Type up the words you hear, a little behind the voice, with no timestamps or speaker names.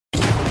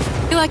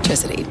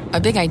electricity, a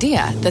big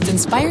idea that's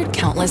inspired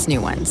countless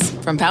new ones.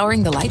 From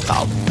powering the light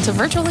bulb to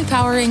virtually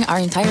powering our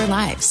entire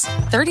lives.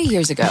 30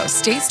 years ago,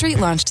 State Street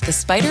launched the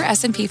SPDR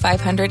S&P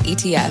 500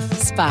 ETF,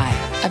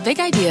 SPY. A big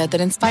idea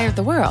that inspired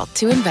the world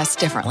to invest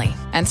differently.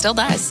 And still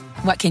does.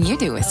 What can you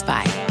do with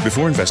SPY?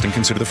 Before investing,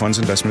 consider the fund's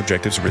investment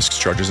objectives, risks,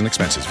 charges, and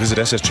expenses. Visit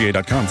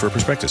ssga.com for a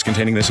prospectus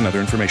containing this and other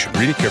information.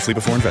 Read it carefully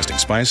before investing.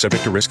 SPY is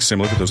subject to risks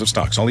similar to those of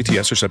stocks. All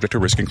ETFs are subject to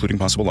risk, including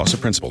possible loss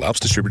of principal. Alps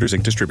Distributors,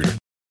 Inc. Distributor.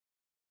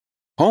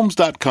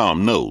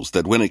 Homes.com knows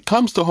that when it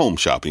comes to home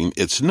shopping,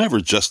 it's never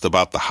just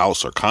about the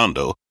house or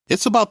condo.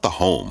 It's about the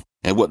home.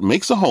 And what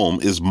makes a home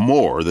is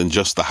more than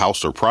just the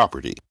house or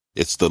property.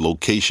 It's the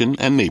location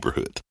and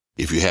neighborhood.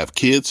 If you have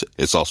kids,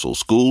 it's also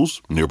schools,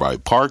 nearby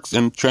parks,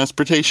 and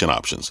transportation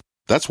options.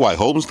 That's why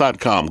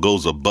Homes.com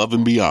goes above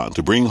and beyond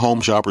to bring home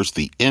shoppers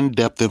the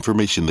in-depth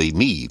information they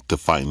need to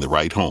find the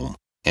right home.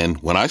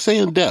 And when I say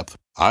in-depth,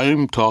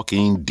 I'm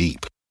talking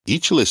deep.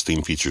 Each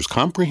listing features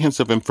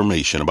comprehensive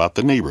information about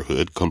the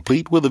neighborhood,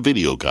 complete with a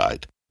video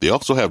guide. They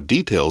also have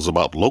details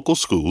about local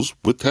schools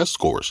with test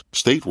scores,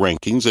 state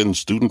rankings, and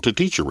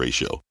student-to-teacher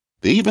ratio.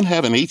 They even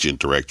have an agent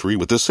directory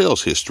with the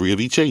sales history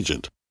of each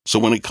agent. So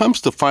when it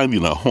comes to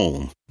finding a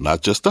home,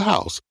 not just a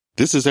house,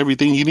 this is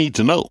everything you need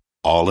to know,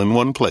 all in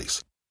one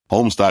place.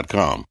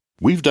 Homes.com.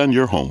 We've done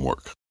your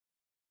homework.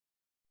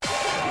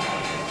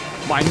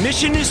 My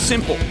mission is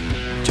simple,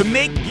 to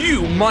make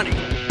you money.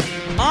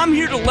 I'm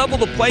here to level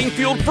the playing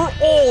field for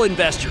all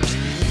investors.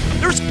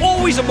 There's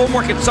always a bull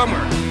market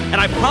somewhere, and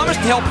I promise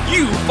to help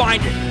you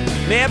find it.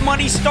 Mad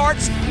Money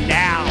starts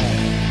now.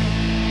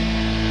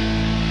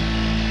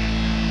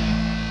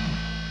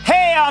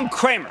 Hey, I'm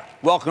Cramer.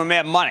 Welcome to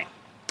Mad Money.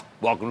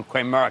 Welcome to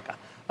Cramerica.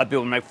 I've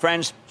been with my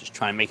friends, just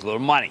trying to make a little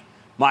money.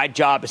 My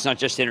job is not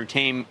just to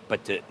entertain,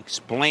 but to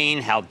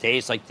explain how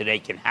days like today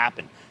can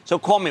happen. So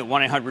call me at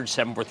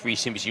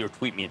 1-800-743-CNBC or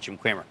tweet me at Jim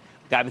Cramer.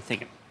 I've been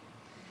thinking,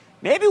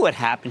 maybe what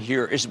happened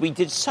here is we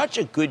did such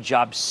a good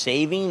job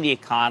saving the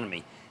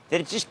economy that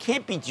it just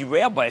can't be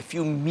derailed by a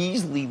few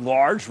measly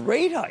large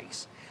rate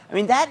hikes. I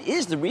mean, that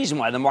is the reason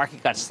why the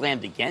market got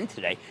slammed again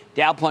today.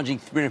 Dow plunging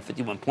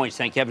 351 points.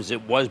 Thank heavens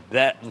it was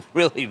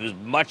really, it was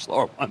much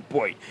lower at 1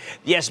 point.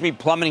 The S&P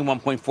plummeting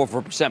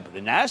 1.44%, but the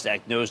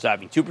NASDAQ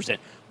nosediving 2%.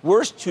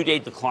 Worst two-day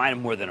decline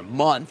in more than a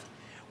month.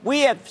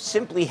 We have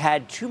simply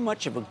had too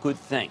much of a good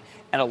thing.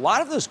 And a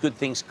lot of those good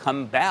things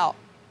come about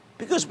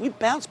because we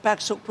bounced back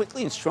so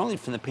quickly and strongly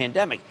from the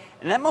pandemic.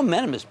 And that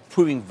momentum is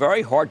proving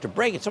very hard to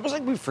break. It's almost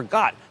like we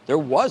forgot there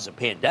was a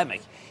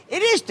pandemic.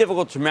 It is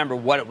difficult to remember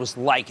what it was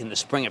like in the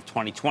spring of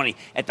 2020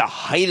 at the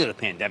height of the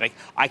pandemic.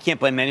 I can't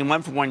blame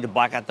anyone for wanting to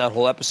black out that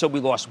whole episode.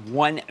 We lost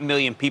 1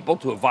 million people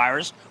to a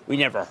virus we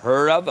never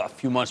heard of a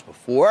few months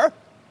before.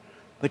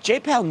 But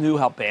Jay Powell knew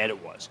how bad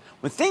it was.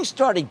 When things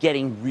started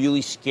getting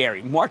really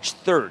scary, March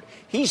 3rd,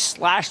 he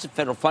slashed the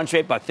federal funds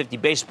rate by 50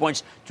 basis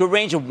points to a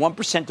range of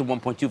 1% to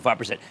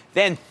 1.25%.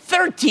 Then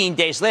 13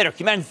 days later,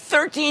 came out in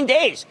 13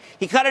 days,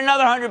 he cut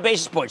another 100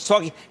 basis points,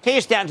 take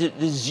us down to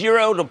the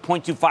 0 to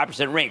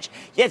 0.25% range.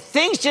 Yet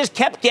things just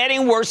kept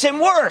getting worse and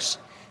worse.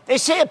 They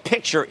say a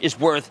picture is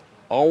worth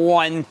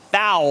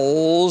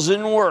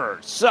 1,000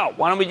 words. So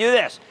why don't we do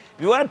this?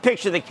 If you want a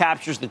picture that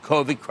captures the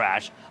COVID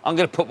crash, I'm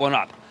going to put one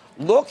up.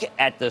 Look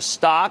at the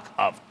stock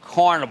of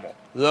Carnival,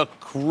 the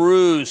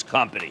cruise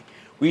company.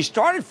 We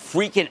started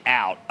freaking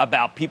out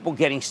about people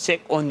getting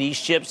sick on these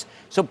ships,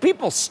 so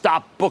people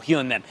stopped booking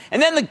on them.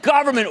 And then the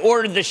government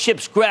ordered the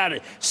ships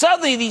grounded.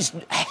 Suddenly, these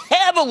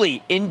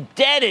heavily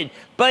indebted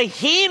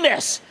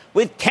behemoths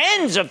with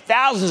tens of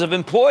thousands of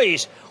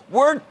employees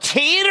were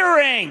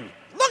teetering.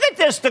 Look at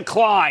this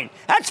decline.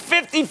 That's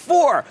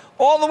 54.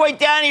 All the way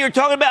down here, you're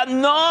talking about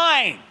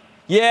 9.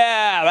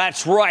 Yeah,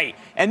 that's right.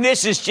 And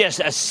this is just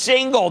a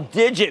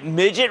single-digit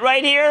midget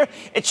right here.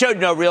 It showed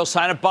no real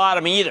sign of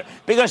bottom either,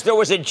 because there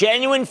was a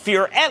genuine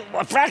fear, and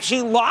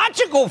actually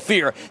logical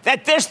fear,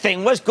 that this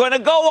thing was going to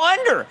go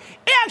under.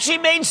 It actually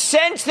made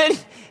sense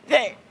that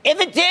if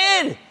it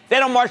did,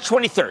 then on March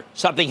 23rd,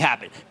 something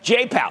happened.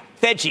 Jay Powell,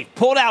 Fed chief,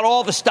 pulled out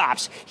all the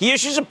stops. He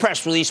issues a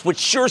press release, which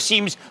sure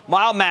seems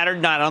mild-mannered,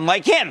 not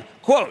unlike him.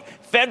 Quote,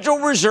 Federal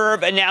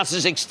Reserve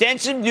announces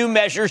extensive new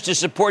measures to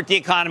support the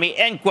economy,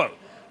 end quote.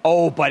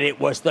 Oh, but it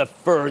was the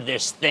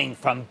furthest thing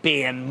from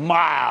being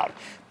mild.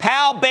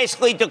 Powell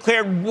basically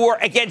declared war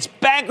against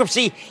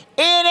bankruptcy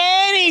in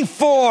any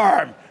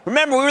form.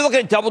 Remember, we were looking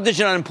at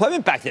double-digit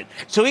unemployment back then.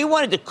 So he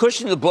wanted to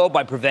cushion the blow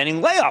by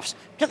preventing layoffs,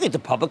 particularly to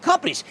public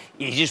companies.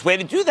 The easiest way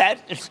to do that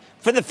is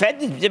for the Fed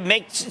to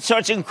make it so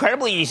it's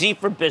incredibly easy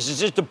for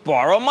businesses to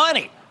borrow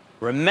money.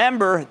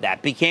 Remember,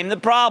 that became the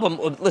problem.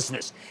 Listen to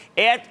this.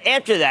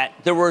 After that,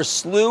 there were a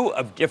slew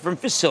of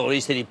different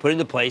facilities that he put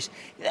into place.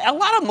 A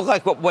lot of them look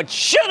like what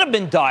should have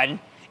been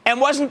done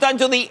and wasn't done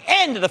until the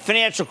end of the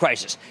financial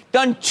crisis.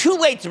 Done too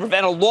late to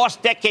prevent a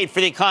lost decade for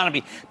the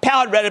economy.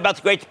 Powell had read about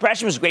the Great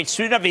Depression, was a great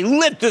student of it. He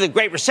lived through the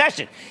Great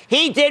Recession.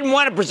 He didn't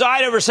want to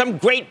preside over some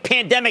great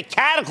pandemic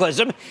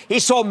cataclysm. He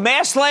saw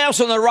mass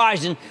layoffs on the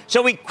horizon,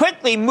 so he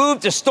quickly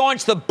moved to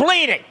staunch the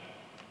bleeding.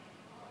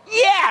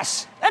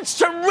 Yes, that's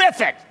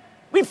terrific.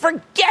 We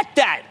forget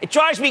that. It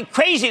drives me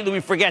crazy that we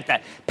forget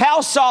that.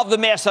 Powell solved the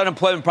mass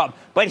unemployment problem,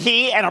 but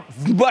he, and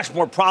much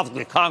more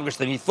profitably Congress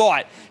than he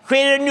thought,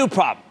 created a new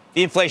problem,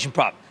 the inflation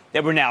problem,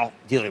 that we're now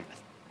dealing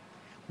with.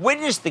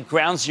 Witness the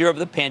ground zero of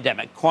the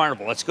pandemic,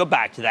 Carnival, let's go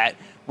back to that,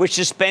 which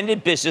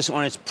suspended business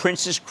on its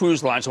Princess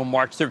Cruise Lines on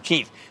March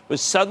 13th,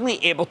 was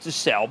suddenly able to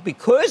sell,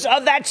 because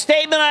of that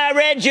statement I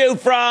read you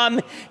from,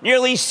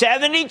 nearly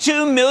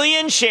 72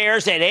 million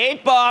shares at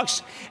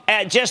 $8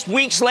 just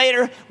weeks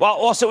later, while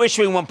also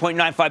issuing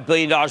 $1.95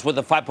 billion worth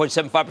of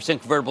 5.75%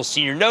 convertible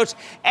senior notes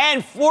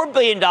and $4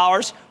 billion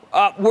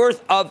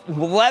worth of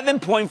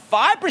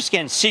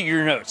 11.5%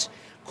 senior notes.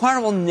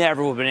 Carnival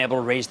never would have been able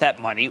to raise that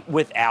money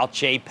without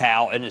Jay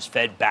Powell and his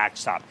Fed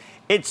backstop.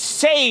 It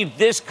saved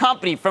this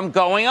company from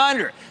going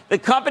under. The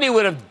company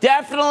would have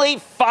definitely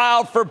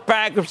filed for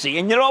bankruptcy.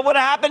 And you know what would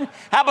have happened?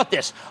 How about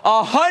this?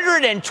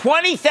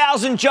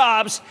 120,000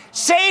 jobs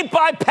saved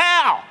by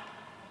Powell.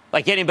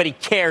 Like anybody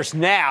cares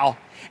now.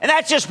 And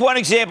that's just one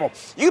example.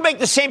 You can make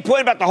the same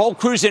point about the whole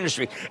cruise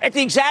industry. At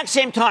the exact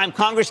same time,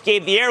 Congress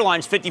gave the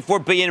airlines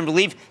 $54 billion in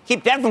relief,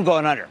 keep them from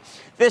going under.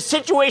 The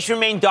situation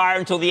remained dire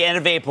until the end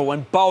of April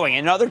when Boeing,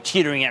 another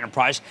teetering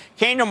enterprise,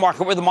 came to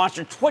market with a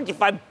monster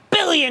 $25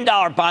 billion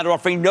bond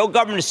offering, no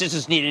government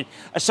assistance needed,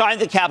 a sign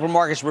the capital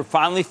markets were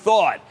finally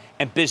thawed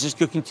and business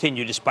could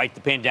continue despite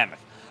the pandemic.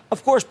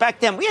 Of course, back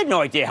then, we had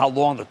no idea how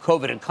long the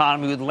COVID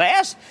economy would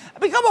last. I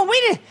mean, come on,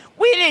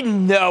 we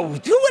didn't know. Who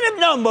would have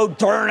known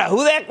Moderna?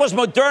 Who the heck was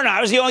Moderna? I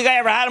was the only guy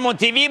ever had him on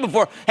TV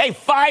before. Hey,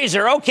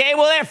 Pfizer. Okay,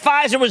 well,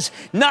 Pfizer was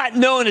not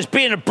known as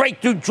being a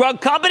breakthrough drug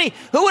company.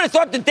 Who would have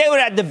thought that they would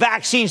have had the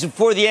vaccines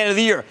before the end of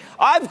the year?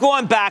 I've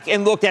gone back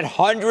and looked at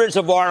hundreds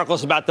of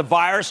articles about the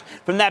virus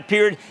from that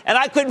period, and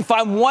I couldn't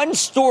find one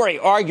story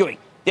arguing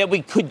that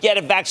we could get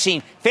a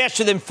vaccine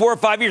faster than 4 or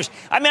 5 years.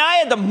 I mean, I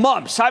had the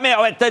mumps. I mean,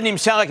 it doesn't even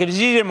sound like a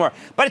disease anymore.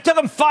 But it took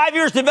them 5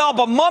 years to develop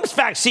a mumps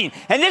vaccine.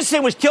 And this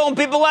thing was killing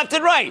people left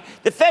and right.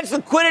 The Fed's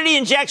liquidity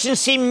injections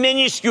seem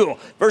minuscule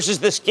versus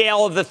the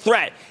scale of the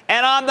threat.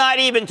 And I'm not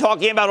even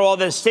talking about all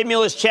the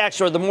stimulus checks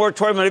or the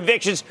moratorium on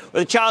evictions or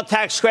the child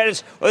tax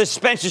credits or the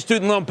suspension of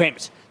student loan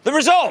payments. The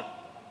result?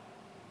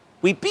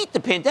 We beat the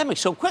pandemic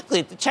so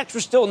quickly that the checks were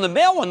still in the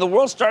mail when the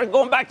world started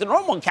going back to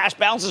normal and cash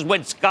balances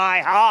went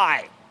sky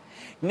high.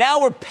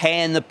 Now we're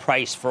paying the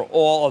price for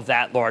all of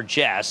that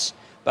largesse,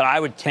 but I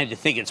would tend to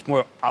think it's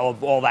more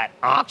of all that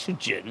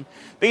oxygen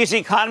because the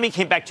economy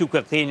came back too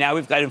quickly, and now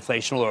we've got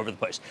inflation all over the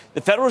place.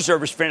 The Federal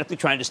Reserve is frantically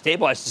trying to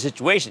stabilize the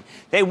situation.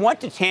 They want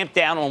to tamp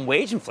down on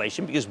wage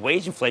inflation because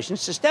wage inflation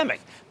is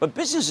systemic. But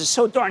business is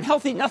so darn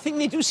healthy, nothing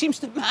they do seems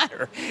to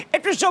matter.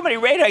 After so many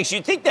rate hikes,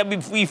 you'd think that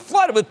we'd be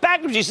flooded with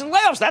bankruptcies and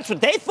layoffs. That's what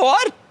they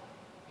thought.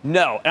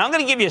 No. And I'm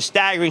going to give you a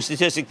staggering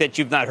statistic that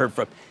you've not heard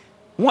from.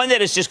 One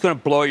that is just going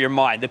to blow your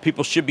mind that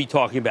people should be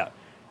talking about.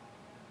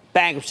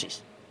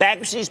 Bankruptcies.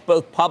 Bankruptcies,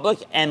 both public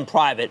and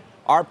private,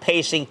 are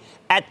pacing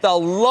at the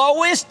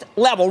lowest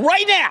level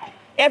right now.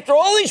 After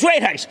all these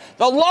rate hikes,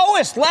 the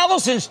lowest level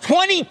since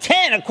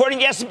 2010, according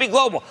to S&P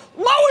Global.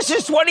 Lowest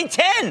since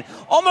 2010.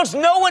 Almost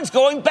no one's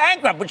going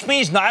bankrupt, which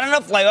means not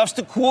enough layoffs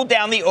to cool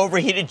down the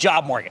overheated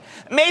job market.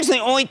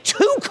 Amazingly, only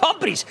 2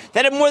 companies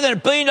that have more than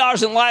 $1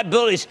 billion in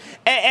liabilities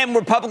and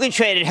were publicly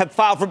traded have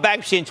filed for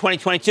bankruptcy in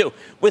 2022,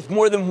 with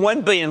more than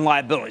 $1 billion in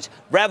liabilities.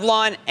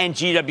 Revlon and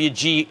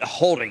GWG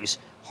Holdings,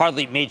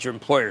 hardly major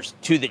employers,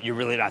 2 that you're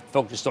really not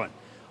focused on.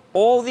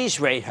 All these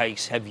rate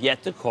hikes have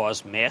yet to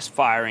cause mass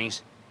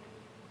firings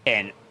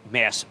and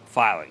mass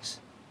filings.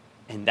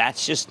 And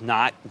that's just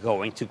not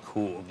going to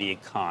cool the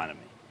economy.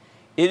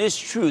 It is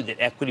true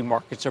that equity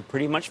markets are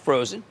pretty much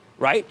frozen,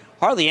 right?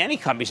 Hardly any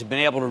companies have been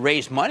able to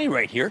raise money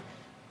right here.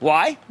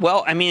 Why?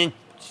 Well, I mean,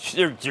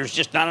 there's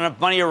just not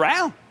enough money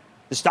around.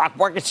 The stock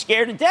market's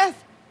scared to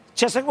death,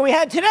 just like what we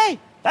had today.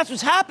 That's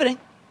what's happening.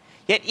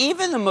 Yet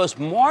even the most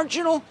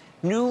marginal,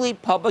 newly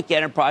public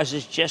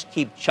enterprises just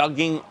keep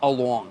chugging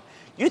along.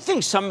 You'd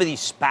think some of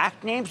these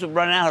SPAC names would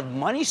run out of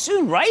money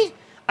soon, right?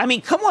 I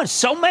mean, come on,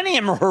 so many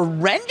of them are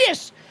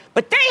horrendous,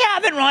 but they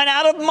haven't run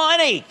out of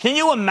money. Can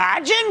you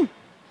imagine?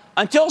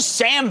 Until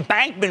Sam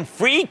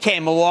Bankman-Fried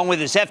came along with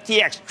his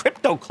FTX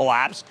crypto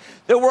collapse,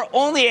 there were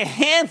only a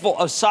handful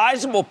of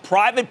sizable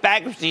private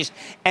bankruptcies,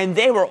 and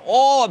they were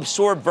all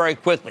absorbed very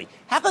quickly.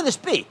 How could this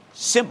be?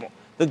 Simple.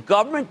 The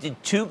government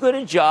did too good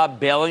a job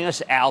bailing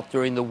us out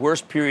during the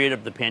worst period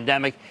of the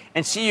pandemic,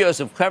 and CEOs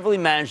have cleverly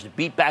managed to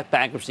beat back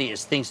bankruptcy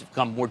as things have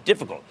become more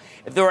difficult.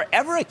 If there were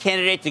ever a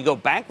candidate to go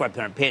bankrupt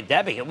in a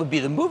pandemic, it would be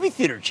the movie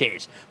theater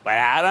chains. But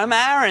Adam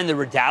Aron, the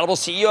redoubtable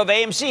CEO of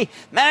AMC,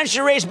 managed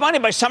to raise money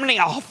by summoning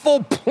a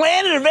full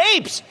planet of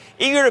apes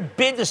eager to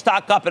bid the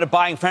stock up in a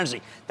buying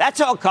frenzy. That's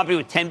how a company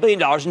with $10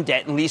 billion in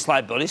debt and lease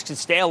liabilities can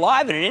stay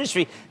alive in an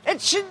industry that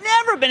should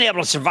never have been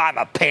able to survive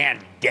a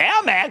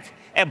pandemic.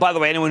 And by the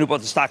way, anyone who bought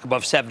the stock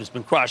above 7 has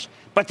been crushed.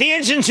 But the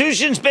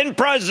institution's been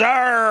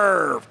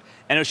preserved.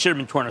 And it should have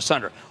been torn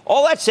asunder.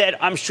 All that said,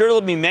 I'm sure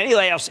there'll be many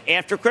layoffs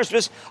after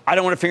Christmas. I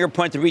don't want to finger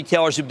point the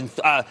retailers who've been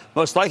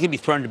most likely to be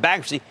thrown into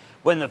bankruptcy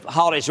when the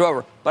holidays are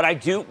over. But I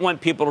do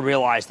want people to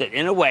realize that,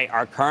 in a way,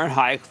 our current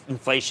high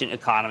inflation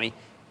economy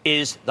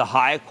is the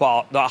high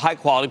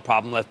quality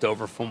problem left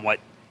over from what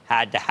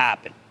had to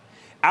happen.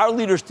 Our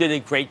leaders did a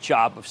great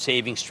job of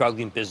saving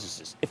struggling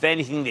businesses. If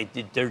anything, they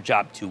did their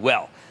job too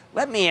well.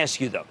 Let me ask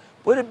you, though,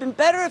 would it have been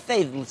better if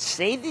they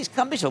saved these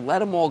companies or let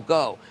them all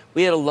go?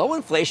 We had a low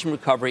inflation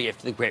recovery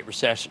after the Great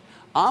Recession.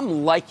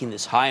 I'm liking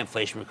this high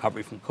inflation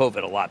recovery from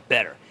COVID a lot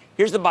better.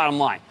 Here's the bottom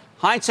line.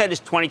 Hindsight is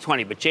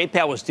 20/20, but Jay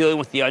Powell was dealing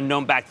with the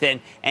unknown back then,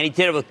 and he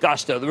did it with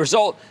gusto. The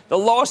result, the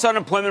lowest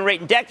unemployment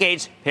rate in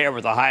decades, paired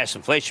with the highest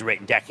inflation rate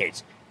in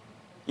decades.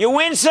 You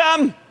win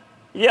some,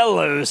 you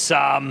lose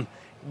some.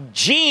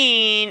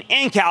 Gene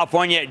in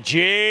California.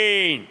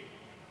 Gene.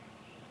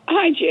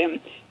 Hi, Jim.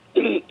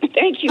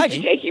 Thank you for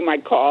taking my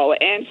call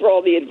and for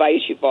all the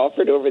advice you've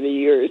offered over the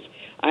years.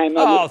 I'm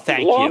a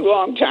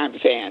long time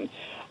fan.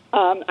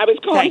 I was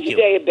calling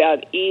today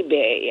about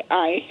eBay.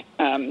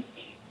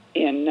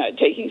 In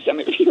taking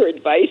some of your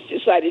advice,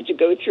 decided to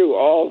go through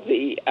all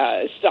the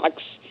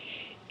stocks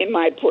in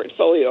my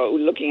portfolio,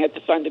 looking at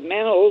the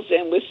fundamentals,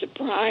 and was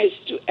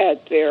surprised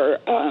at their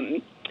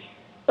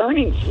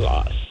earnings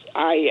loss.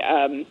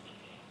 I've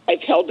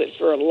held it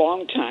for a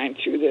long time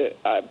through the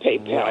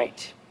PayPal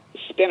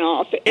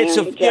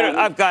spinoff.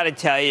 I've got to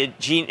tell you,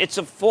 Gene, it's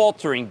a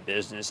faltering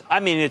business. I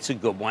mean, it's a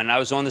good one. I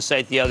was on the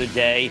site the other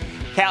day,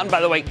 counting,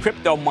 by the way,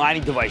 crypto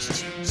mining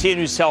devices, seeing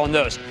who's selling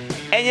those.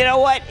 And you know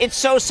what? It's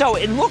so-so.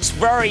 It looks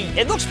very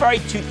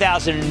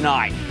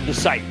 2009, the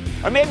site,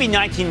 or maybe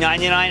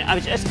 1999. I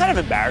mean, it's kind of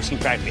embarrassing,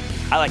 frankly.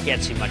 I like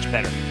Etsy much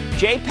better.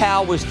 Jay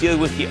Powell was dealing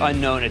with the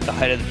unknown at the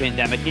height of the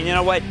pandemic, and you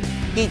know what?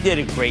 He did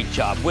a great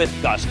job with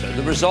gusto.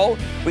 The result,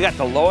 we got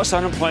the lowest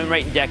unemployment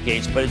rate in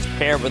decades, but it's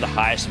paired with the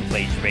highest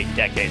inflation rate in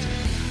decades.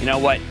 You know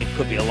what? It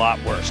could be a lot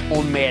worse.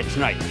 On Mad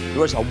Tonight,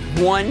 there was a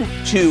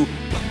 1-2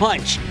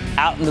 punch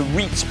out in the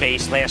REIT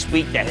space last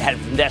week that had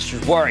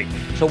investors worried.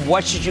 So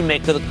what should you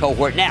make of the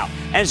cohort now?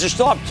 And is there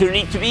still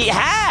opportunity to be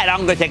had?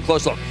 I'm going to take a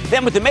close look.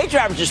 Then with the major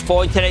averages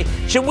falling today,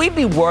 should we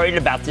be worried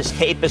about this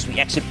tape as we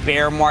exit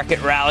bear market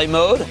rally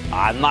mode?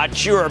 I'm not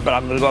sure, but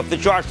I'm going to go up the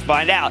charts to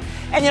find out.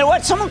 And you know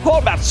what? Someone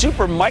called about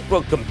super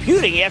micro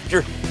computing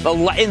after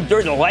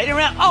during the lighting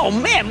round. Oh,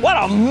 man, what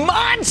a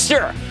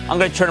monster. I'm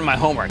going to turn to my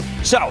homework.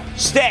 So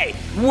stay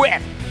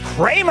with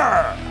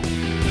Cramer.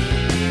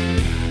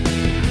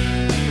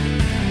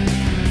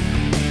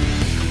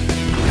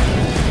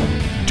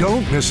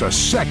 Don't miss a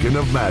second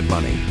of Mad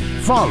Money.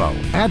 Follow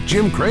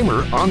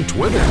 @JimCramer on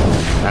Twitter.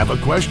 Have a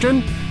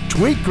question?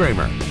 Tweet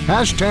Cramer.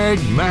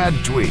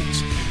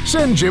 #MadTweets.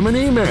 Send Jim an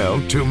email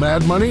to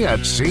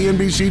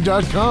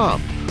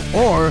madmoney@cnbc.com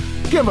or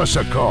give us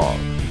a call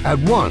at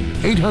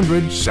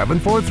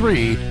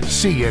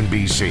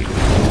 1-800-743-CNBC.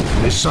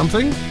 Miss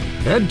something?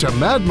 Head to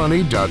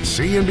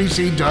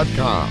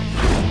madmoney.cnbc.com.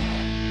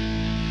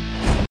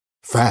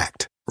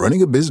 Fact.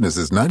 Running a business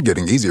is not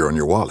getting easier on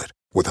your wallet.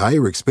 With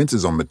higher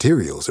expenses on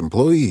materials,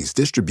 employees,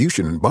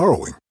 distribution, and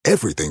borrowing,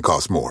 everything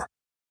costs more.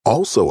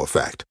 Also a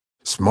fact.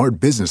 Smart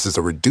businesses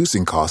are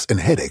reducing costs and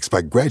headaches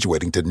by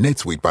graduating to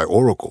NetSuite by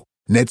Oracle.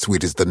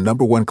 NetSuite is the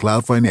 #1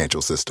 cloud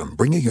financial system,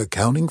 bringing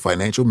accounting,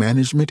 financial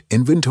management,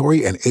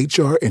 inventory, and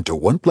HR into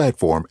one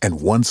platform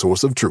and one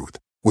source of truth.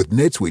 With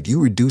NetSuite,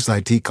 you reduce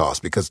IT costs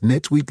because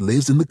NetSuite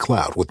lives in the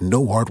cloud with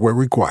no hardware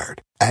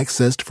required.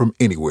 Accessed from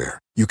anywhere,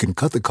 you can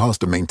cut the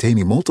cost of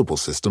maintaining multiple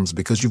systems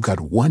because you've got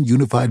one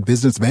unified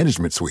business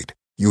management suite.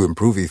 You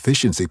improve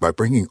efficiency by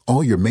bringing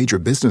all your major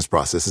business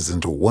processes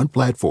into one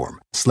platform,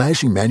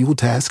 slashing manual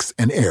tasks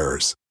and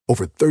errors.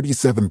 Over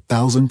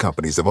 37,000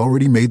 companies have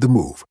already made the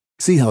move.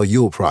 See how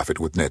you'll profit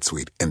with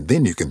NetSuite, and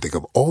then you can think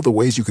of all the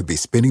ways you could be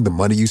spending the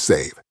money you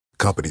save.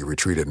 Company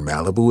retreat in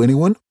Malibu,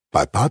 anyone?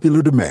 By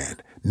popular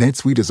demand,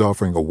 NetSuite is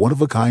offering a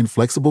one-of-a-kind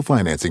flexible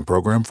financing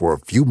program for a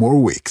few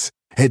more weeks.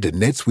 Head to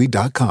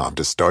netsuite.com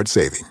to start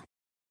saving.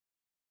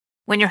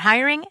 When you're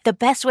hiring, the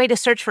best way to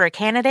search for a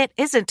candidate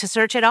isn't to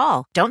search at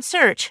all. Don't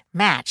search,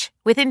 match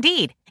with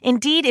Indeed.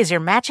 Indeed is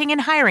your matching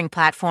and hiring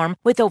platform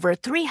with over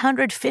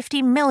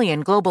 350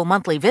 million global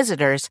monthly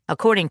visitors,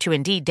 according to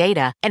Indeed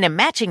data, and a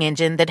matching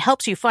engine that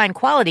helps you find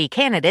quality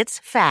candidates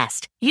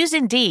fast. Use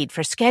Indeed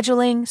for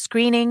scheduling,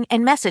 screening,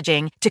 and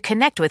messaging to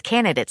connect with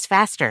candidates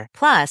faster.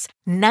 Plus,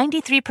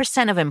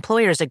 93% of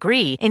employers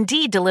agree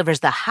Indeed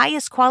delivers the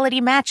highest quality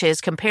matches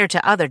compared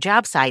to other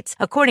job sites,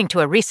 according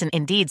to a recent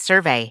Indeed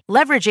survey.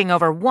 Leveraging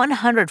over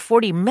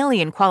 140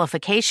 million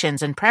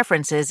qualifications and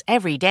preferences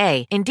every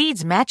day,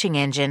 Indeed's matching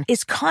engine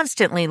is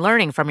constantly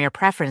learning from your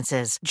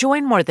preferences.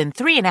 Join more than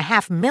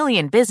 3.5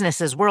 million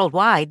businesses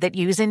worldwide that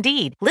use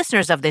Indeed.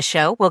 Listeners of this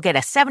show will get a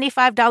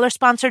 $75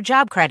 sponsored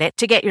job credit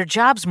to get your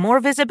jobs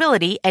more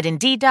visibility at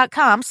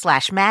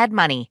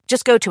Indeed.com/madmoney.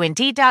 Just go to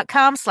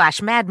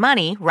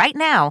Indeed.com/madmoney right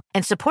now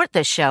and support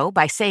this show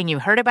by saying you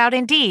heard about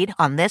Indeed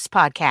on this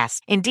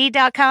podcast.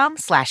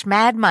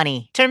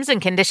 Indeed.com/madmoney. Terms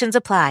and conditions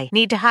apply.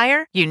 Need to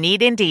hire? You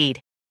need Indeed.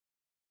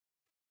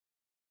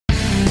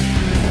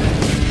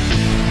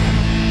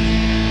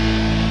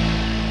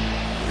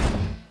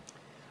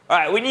 All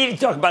right, we need to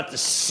talk about the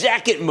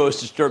second most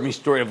disturbing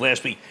story of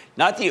last week.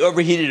 Not the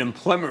overheated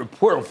employment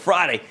report on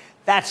Friday.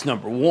 That's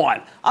number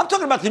one. I'm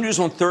talking about the news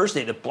on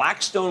Thursday that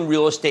Blackstone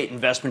Real Estate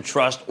Investment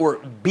Trust, or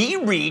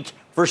BREIT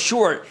for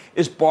short,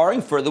 is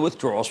barring further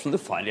withdrawals from the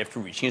fund after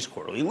reaching its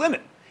quarterly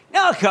limit.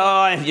 Now,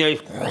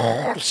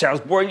 sounds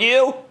boring to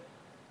you?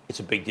 It's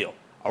a big deal,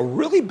 a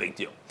really big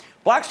deal.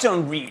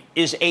 Blackstone REIT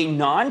is a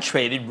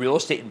non-traded real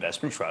estate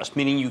investment trust,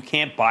 meaning you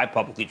can't buy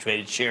publicly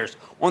traded shares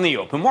on the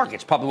open market.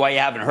 It's probably why you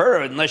haven't heard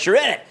of it unless you're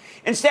in it.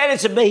 Instead,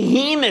 it's a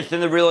behemoth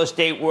in the real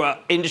estate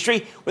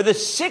industry with a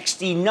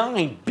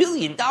 $69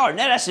 billion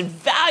net asset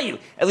value,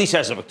 at least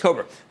as of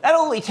October. That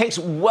only takes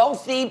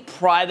wealthy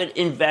private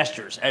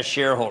investors as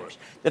shareholders.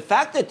 The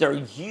fact that their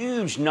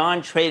huge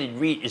non-traded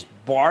REIT is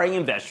barring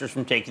investors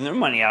from taking their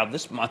money out of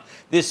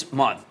this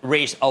month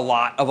raised a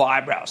lot of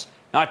eyebrows,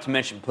 not to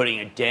mention putting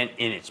a dent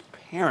in its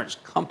parent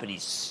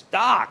company's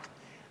stock.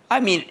 I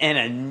mean, and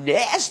a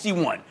nasty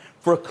one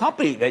for a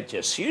company that,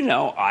 just so you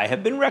know, I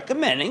have been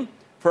recommending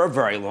for a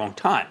very long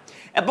time.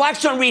 And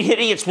Blackstone REIT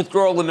hitting its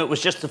withdrawal limit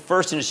was just the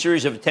first in a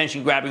series of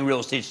attention-grabbing real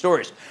estate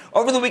stories.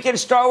 Over the weekend,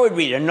 Starwood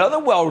REIT, another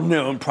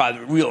well-known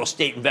private real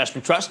estate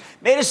investment trust,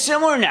 made a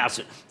similar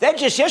announcement. Then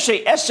just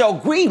yesterday, SL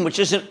Green, which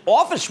is an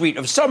office REIT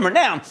of some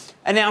renown,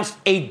 announced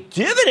a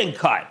dividend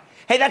cut.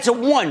 Hey, that's a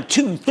 1,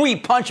 2, 3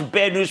 punch of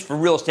bad news for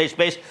real estate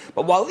space.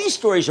 But while these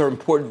stories are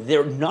important,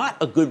 they're not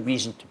a good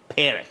reason to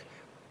panic,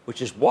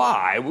 which is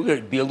why we're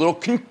going to be a little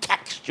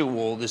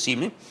contextual this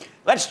evening.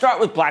 Let's start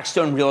with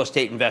Blackstone Real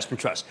Estate Investment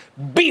Trust,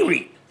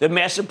 BREIT, the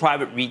massive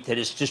private REIT that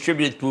is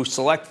distributed through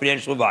select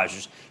financial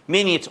advisors,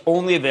 meaning it's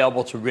only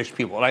available to rich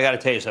people. And I got to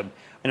tell you something.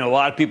 I know a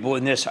lot of people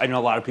in this. I know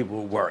a lot of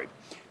people who worry.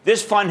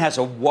 This fund has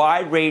a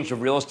wide range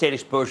of real estate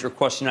exposure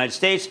across the United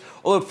States,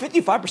 although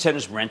 55%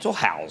 is rental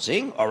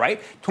housing, all right?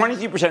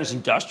 23% is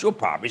industrial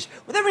properties,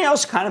 with everything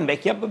else kind of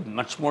making up a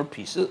much more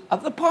piece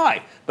of the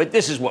pie. But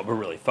this is what we're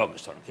really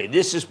focused on, okay?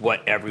 This is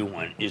what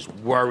everyone is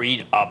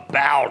worried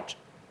about.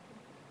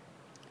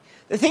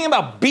 The thing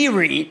about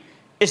BREIT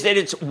is that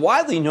it's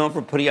widely known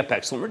for putting up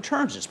excellent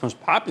returns. Its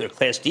most popular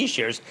Class D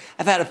shares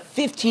have had a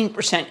 15%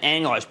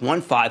 annualized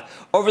 1.5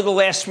 over the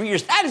last 3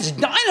 years. That is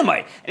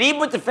dynamite. And even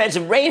with the Fed's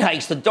rate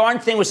hikes, the darn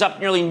thing was up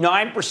nearly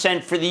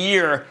 9% for the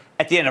year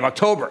at the end of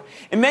October.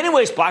 In many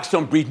ways,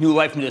 Blackstone breathed new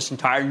life into this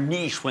entire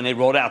niche when they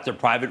rolled out their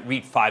private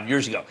REIT 5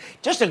 years ago.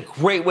 Just a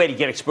great way to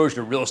get exposure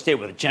to real estate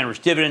with a generous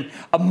dividend.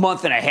 A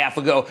month and a half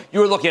ago, you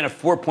were looking at a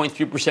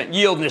 4.3%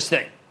 yield in this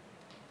thing.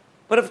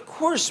 But of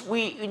course,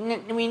 we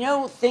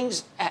know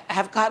things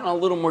have gotten a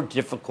little more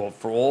difficult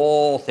for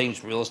all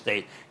things real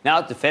estate. Now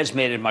that the Fed's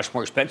made it much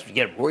more expensive to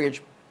get a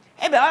mortgage.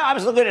 Hey, man, I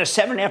was looking at a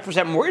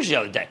 7.5% mortgage the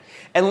other day.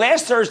 And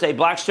last Thursday,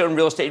 Blackstone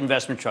Real Estate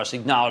Investment Trust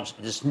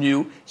acknowledged this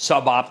new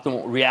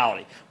suboptimal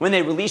reality when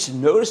they released a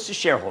notice to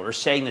shareholders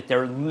saying that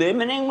they're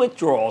limiting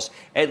withdrawals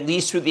at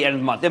least through the end of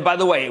the month. And by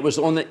the way, it was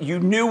on that you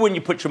knew when you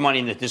put your money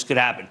in that this could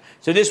happen.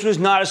 So this was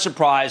not a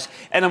surprise.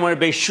 And I want to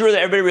make sure that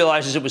everybody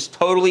realizes it was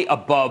totally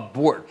above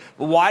board.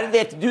 But why did they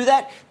have to do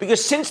that?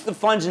 Because since the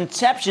fund's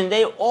inception,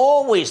 they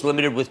always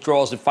limited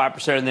withdrawals at 5%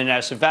 of their net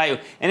asset value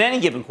in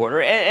any given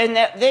quarter. And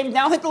they've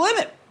now hit the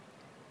limit.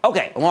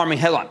 Okay, alarming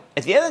headline.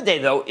 At the end of the day,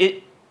 though,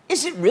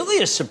 is it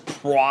really a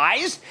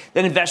surprise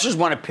that investors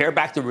want to pare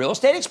back their real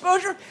estate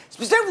exposure?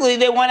 Specifically,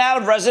 they went out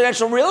of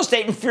residential real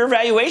estate and fear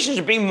valuations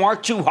are being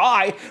marked too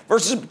high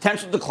versus a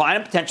potential decline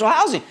in potential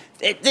housing.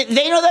 They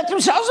know that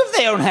themselves if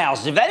they own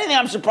houses. If anything,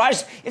 I'm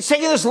surprised it's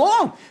taking this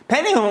long.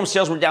 Pending home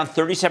sales were down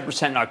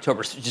 37% in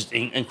October, which is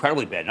an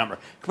incredibly bad number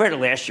compared to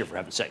last year, for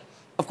heaven's sake.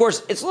 Of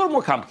course, it's a little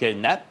more complicated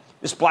than that.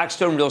 This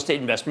Blackstone Real Estate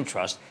Investment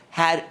Trust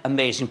had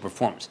amazing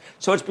performance.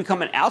 So it's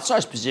become an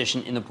outsized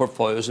position in the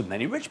portfolios of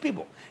many rich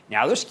people.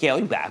 Now they're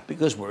scaling back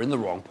because we're in the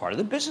wrong part of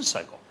the business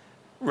cycle.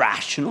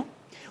 Rational.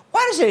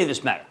 Why does any of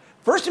this matter?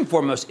 First and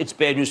foremost, it's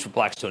bad news for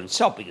Blackstone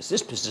itself because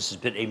this business has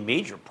been a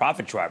major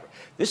profit driver.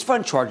 This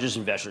fund charges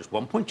investors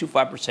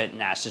 1.25%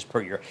 in assets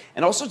per year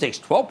and also takes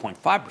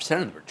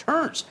 12.5% of the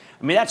returns.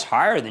 I mean, that's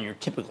higher than your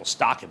typical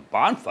stock and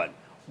bond fund.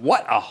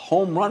 What a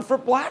home run for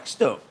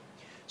Blackstone.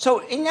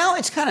 So now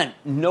it's kind of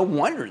no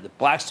wonder that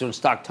Blackstone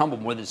stock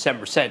tumbled more than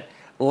 7%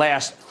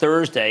 last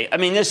Thursday. I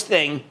mean, this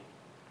thing,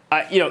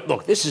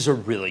 look, this is a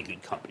really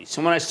good company.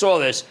 So when I saw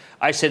this,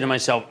 I said to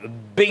myself,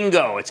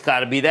 bingo, it's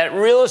got to be that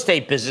real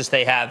estate business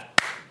they have.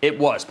 It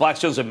was.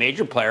 Blackstone's a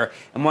major player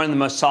and one of the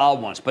most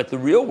solid ones. But the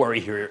real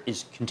worry here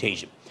is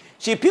contagion.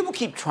 See, if people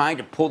keep trying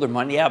to pull their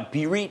money out,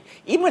 BREIT,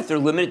 even if they're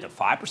limited to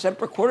 5%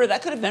 per quarter,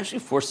 that could eventually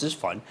force this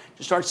fund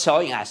to start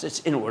selling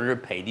assets in order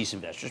to pay these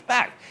investors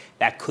back.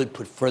 That could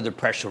put further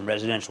pressure on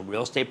residential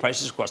real estate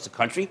prices across the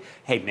country.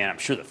 Hey, man, I'm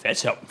sure the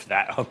Fed's helping for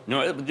that. Oh,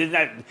 no,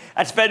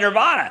 that's Fed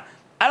Nirvana.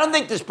 I don't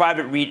think this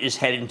private REIT is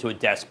headed into a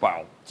death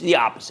spiral. It's the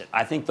opposite.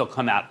 I think they'll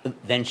come out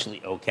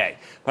eventually okay.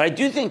 But I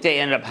do think they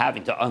end up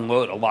having to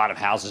unload a lot of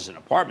houses and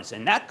apartments,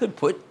 and that could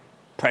put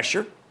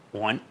pressure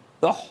on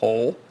the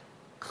whole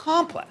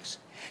complex.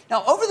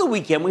 Now, over the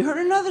weekend, we heard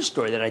another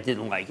story that I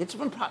didn't like. It's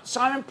from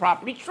Simon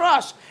Property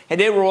Trust. And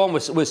they were on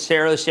with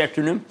Sarah this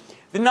afternoon.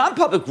 The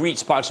non-public REIT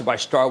sponsored by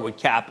Starwood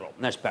Capital,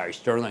 and that's Barry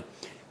Sterling.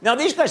 Now,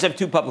 these guys have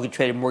two publicly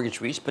traded mortgage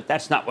REITs, but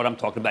that's not what I'm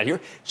talking about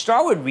here.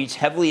 Starwood REIT's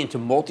heavily into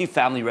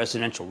multifamily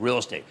residential real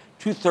estate,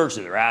 2/3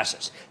 of their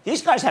assets.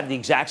 These guys have the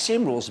exact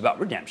same rules about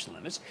redemption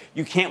limits.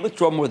 You can't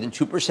withdraw more than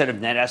 2% of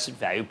net asset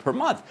value per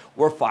month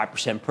or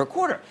 5% per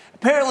quarter.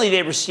 Apparently,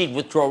 they received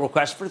withdrawal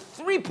requests for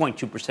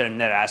 3.2% of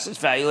net assets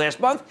value last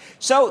month.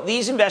 So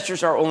these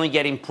investors are only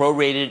getting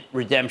prorated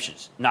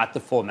redemptions, not the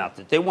full amount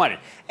that they wanted.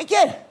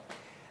 Again,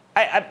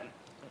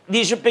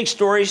 these are big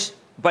stories,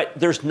 but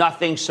there's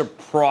nothing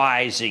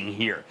surprising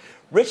here.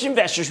 Rich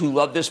investors who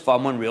loved this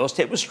fund when real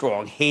estate was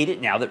strong hate it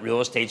now that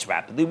real estate's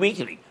rapidly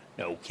weakening.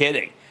 No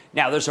kidding.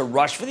 Now, there's a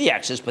rush for the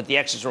exits, but the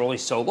exits are only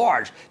so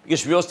large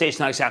because real estate's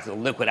not exactly a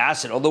liquid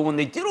asset. Although when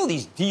they did all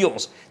these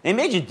deals, they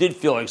made you did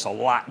feel like it's a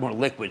lot more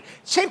liquid.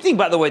 Same thing,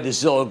 by the way, the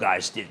Zillow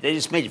guys did. They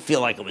just made you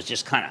feel like it was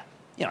just kind of,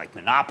 like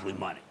monopoly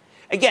money.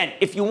 Again,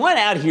 if you went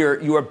out here,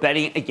 you are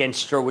betting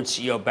against Starwood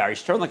CEO Barry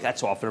Stern. Like,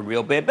 that's often a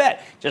real bad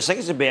bet. Just like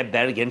it's a bad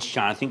bet against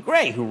Jonathan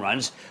Gray, who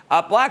runs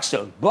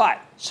Blackstone. But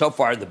so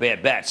far, the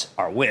bad bets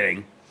are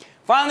winning.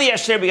 Finally,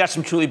 yesterday, we got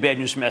some truly bad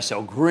news from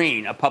SL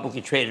Green, a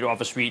publicly traded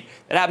office REIT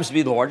that happens to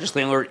be the largest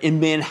landlord in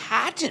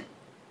Manhattan.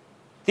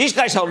 These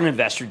guys held an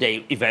investor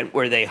day event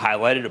where they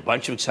highlighted a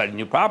bunch of exciting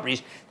new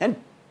properties, then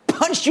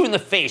punched you in the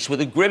face with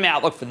a grim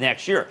outlook for the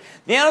next year.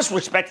 The analysts were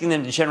expecting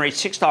them to generate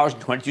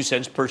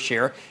 $6.22 per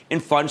share in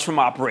funds from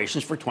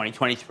operations for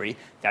 2023.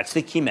 That's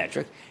the key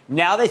metric.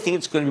 Now they think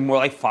it's going to be more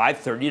like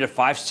 $5.30 to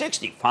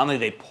 $5.60. Finally,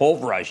 they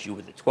pulverized you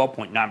with a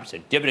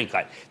 12.9% dividend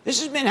cut.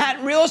 This is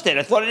Manhattan real estate.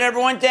 I thought it never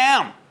went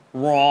down.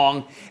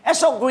 Wrong.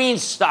 SL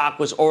Green's stock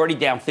was already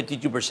down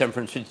 52%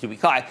 from its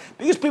 52-week high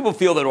because people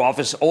feel that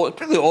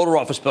particularly older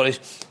office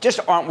buildings, just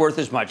aren't worth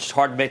as much. It's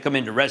hard to make them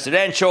into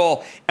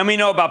residential. And we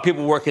know about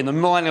people working. The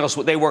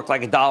millennials, they work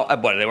like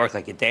they work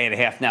like a day and a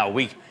half now a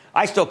week.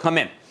 I still come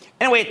in.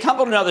 Anyway, it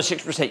tumbled another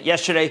 6%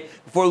 yesterday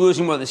before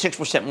losing more than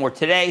 6% more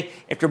today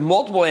after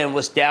multiple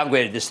analysts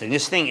downgraded this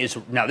thing.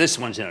 This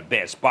one's in a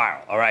bad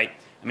spiral, all right?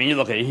 I mean, you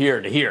look at it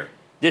here to here.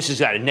 This has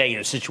got a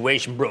negative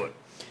situation brewing.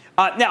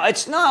 Now,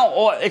 it's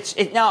now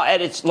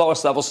at its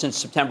lowest level since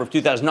September of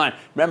 2009.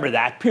 Remember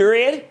that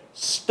period?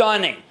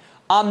 Stunning.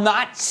 I'm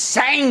not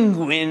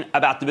sanguine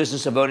about the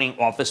business of owning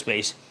office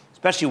space,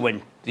 especially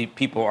when the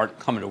people aren't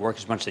coming to work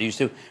as much as they used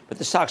to, but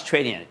the stock's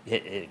trading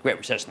at Great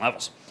Recession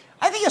levels.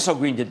 I think SL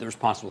Green did the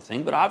responsible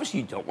thing, but obviously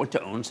you don't want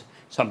to own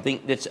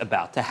something that's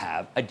about to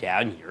have a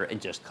down year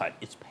and just cut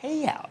its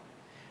payout.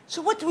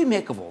 So what do we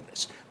make of all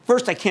this?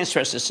 First, I can't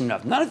stress this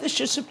enough. None of this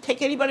should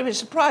take anybody by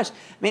surprise. I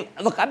mean,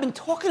 look, I've been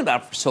talking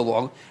about it for so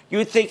long. You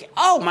would think,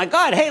 oh, my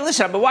God, hey,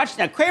 listen, I've been watching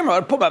that Cramer.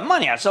 I'd put my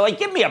money out. So,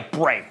 give me a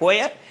break, will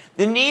you?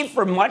 The need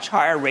for much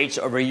higher rates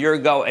over a year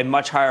ago and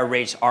much higher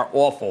rates are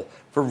awful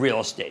for real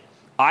estate.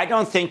 I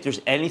don't think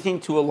there's anything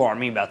too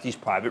alarming about these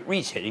private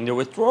REITs hitting their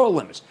withdrawal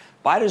limits.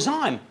 By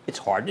design, it's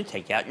hard to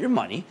take out your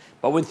money,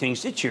 but when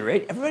things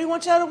deteriorate, everybody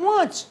wants out at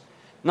once.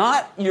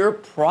 Not your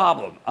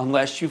problem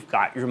unless you've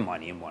got your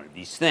money in one of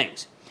these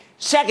things.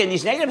 Second,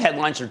 these negative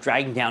headlines are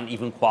dragging down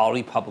even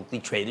quality publicly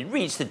traded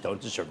REITs that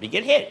don't deserve to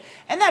get hit.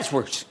 And that's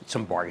where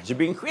some bargains are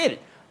being created.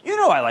 You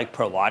know I like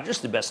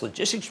Prologis, the best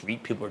logistics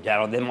REIT. People are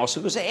down on them also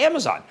because of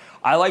Amazon.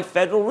 I like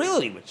Federal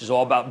Realty, which is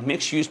all about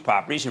mixed-use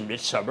properties in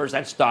rich suburbs.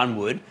 That's Don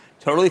Wood,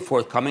 totally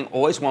forthcoming,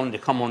 always wanted to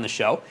come on the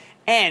show.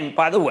 And,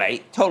 by the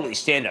way, totally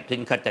stand-up,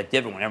 didn't cut that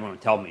dividend when everyone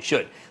told me he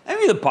should. Let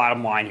me give you the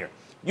bottom line here.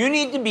 You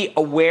need to be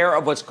aware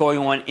of what's going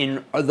on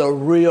in the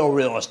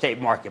real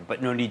estate market,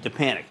 but no need to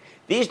panic.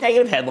 These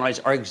negative headlines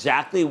are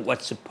exactly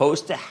what's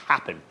supposed to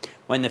happen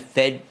when the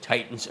Fed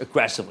tightens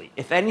aggressively.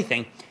 If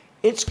anything,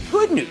 it's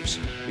good news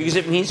because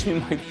it means we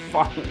might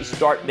finally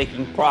start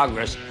making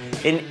progress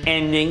in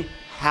ending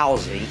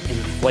housing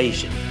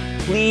inflation.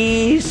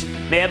 Please,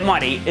 Mad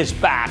Money is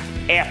back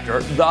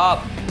after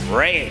the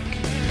break.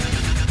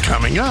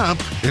 Coming up,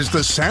 is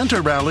the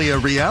Santa rally a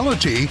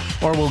reality,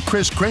 or will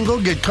Kris Kringle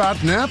get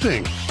caught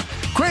napping?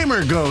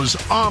 Cramer goes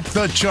off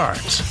the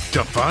charts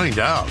to find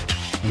out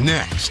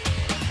next.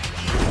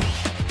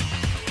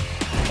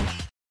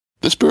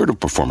 The spirit of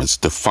performance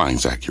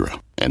defines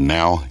Acura, and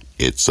now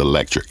it's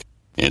electric.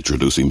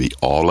 Introducing the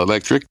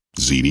all-electric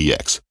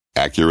ZDX,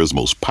 Acura's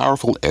most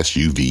powerful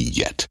SUV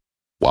yet.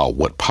 While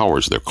what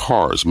powers their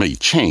cars may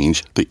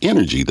change, the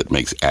energy that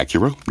makes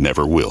Acura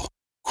never will.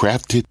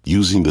 Crafted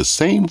using the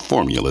same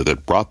formula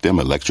that brought them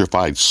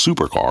electrified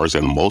supercars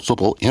and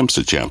multiple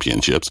IMSA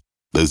championships,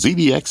 the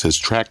ZDX has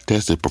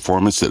track-tested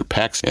performance that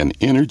packs an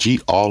energy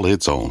all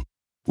its own.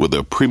 With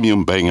a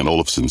premium Bang &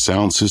 Olufsen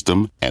sound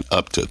system and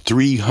up to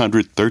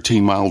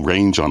 313-mile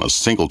range on a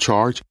single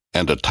charge,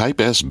 and a Type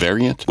S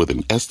variant with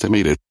an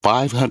estimated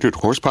 500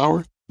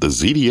 horsepower, the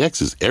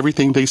ZDX is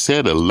everything they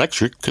said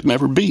electric could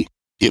never be.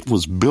 It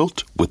was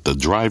built with the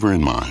driver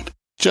in mind,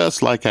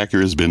 just like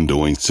Acura's been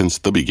doing since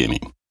the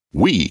beginning.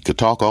 We could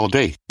talk all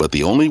day, but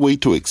the only way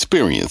to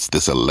experience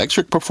this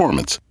electric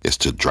performance is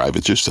to drive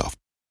it yourself.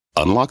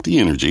 Unlock the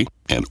energy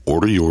and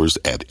order yours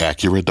at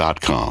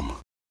Acura.com.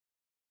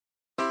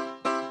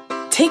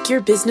 Take your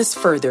business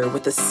further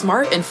with the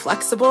smart and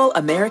flexible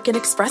American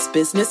Express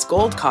Business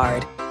Gold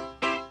Card.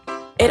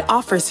 It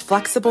offers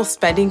flexible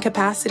spending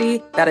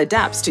capacity that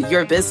adapts to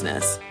your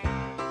business.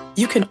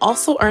 You can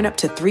also earn up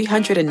to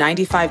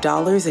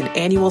 $395 in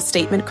annual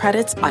statement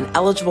credits on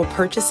eligible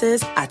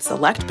purchases at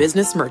select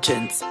business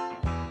merchants.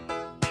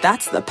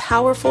 That's the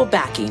powerful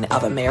backing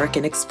of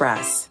American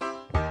Express.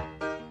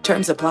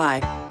 Terms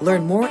apply.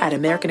 Learn more at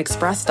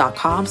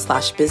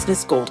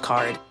americanexpress.com/business gold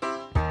card.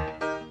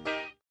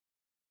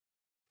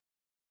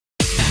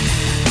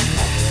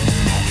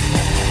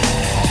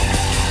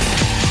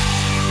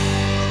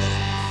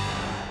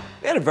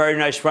 Had a very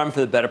nice run for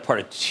the better part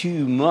of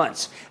 2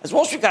 months. As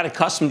Wall Street got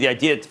accustomed to the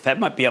idea that the Fed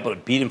might be able to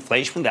beat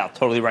inflation without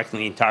totally wrecking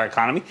the entire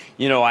economy,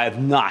 I have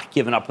not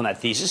given up on that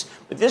thesis.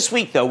 But this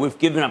week, though, we've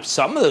given up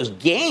some of those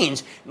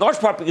gains, in large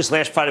part because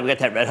last Friday we got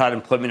that red-hot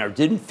employment number.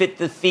 Didn't fit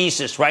the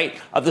thesis, right,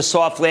 of the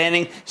soft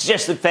landing.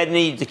 Suggests the Fed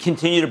needed to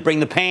continue to bring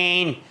the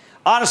pain.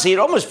 Honestly, it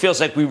almost feels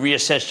like we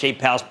reassess Jay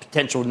Powell's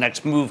potential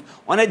next move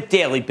on a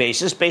daily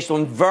basis based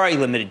on very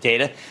limited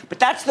data. But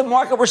that's the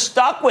market we're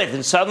stuck with,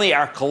 and suddenly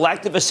our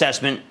collective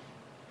assessment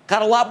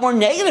got a lot more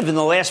negative in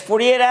the last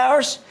 48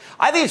 hours.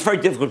 I think it's very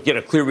difficult to get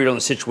a clear read on the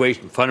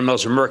situation.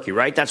 Fundamentals are murky,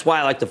 right? That's why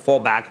I like to fall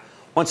back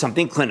on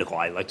something clinical.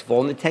 I like to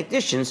fall on the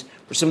technicians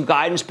for some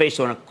guidance based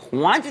on a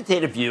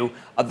quantitative view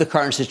of the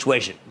current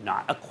situation,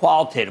 not a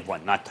qualitative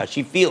one, not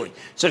touchy-feely.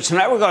 So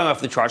tonight we're going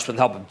off the charts with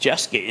the help of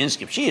Jessica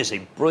Inskip. She is a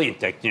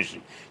brilliant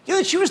technician.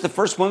 She was the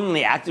first woman on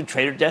the active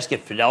trader desk at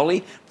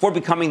Fidelity before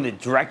becoming the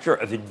director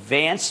of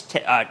advanced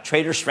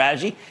trader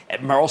strategy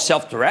at Merrill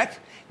Self-Direct.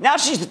 Now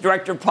she's the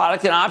director of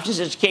product and options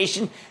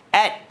education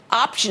at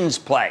Options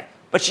Play.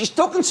 But she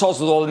still consults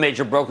with all the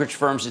major brokerage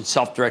firms in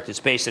self-directed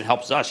space and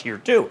helps us here,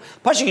 too.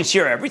 Plus, you can see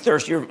her every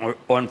Thursday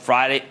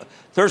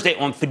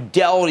on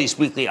Fidelity's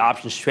weekly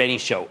options trading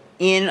show,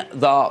 In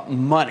the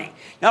Money.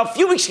 Now, a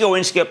few weeks ago,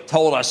 Inskip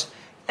told us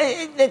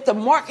that the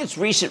market's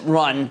recent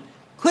run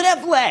could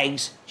have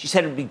legs. She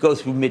said it would go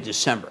through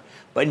mid-December.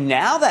 But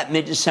now that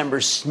mid-December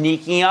is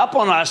sneaking up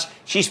on us,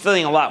 she's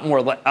feeling a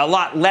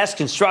lot less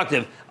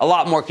constructive, a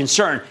lot more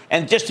concerned.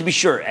 And just to be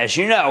sure, as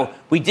you know,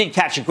 we did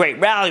catch a great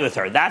rally with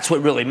her. That's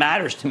what really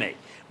matters to me.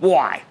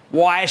 Why?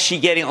 Why is she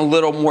getting a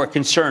little more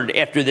concerned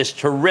after this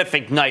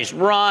terrific, nice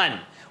run?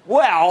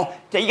 Well,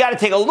 you got to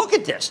take a look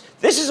at this.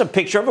 This is a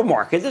picture of a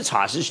market that's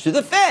hostage to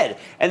the Fed.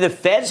 And the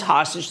Fed's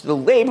hostage to the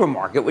labor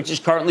market, which is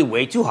currently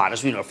way too hot,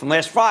 as we know from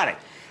last Friday.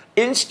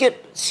 Inskip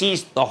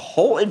sees the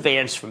whole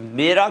advance from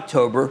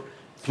mid-October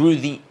through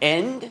the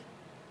end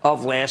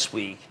of last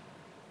week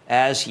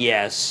as,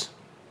 yes,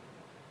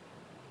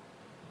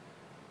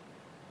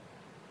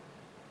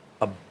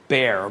 a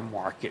bear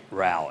market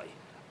rally,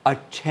 a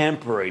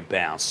temporary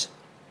bounce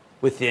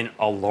within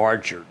a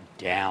larger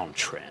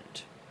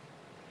downtrend.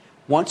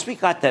 Once we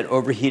got that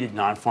overheated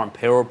non-farm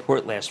payroll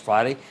report last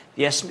Friday,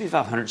 the S&P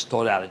 500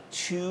 stalled out at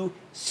two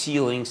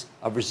ceilings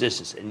of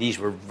resistance, and these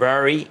were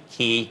very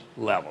key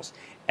levels.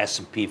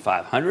 S&P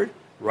 500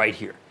 right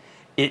here.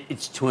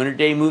 It's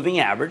 200-day moving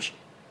average.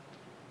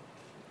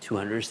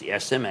 200 is the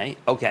SMA,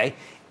 okay,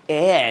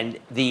 and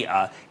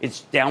it's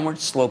downward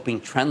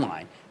sloping trend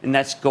line, and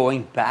that's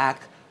going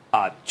back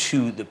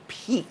to the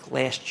peak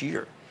last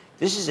year.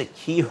 This is a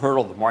key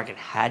hurdle the market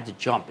had to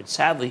jump, and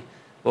sadly,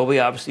 well, we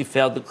obviously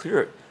failed to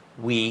clear it.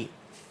 We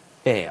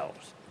failed,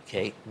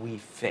 okay? We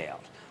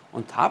failed.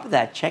 On top of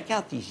that, check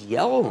out these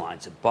yellow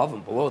lines above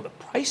and below the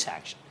price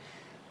action.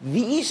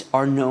 These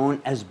are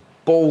known as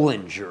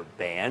Bollinger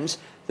Bands.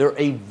 They're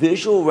a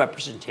visual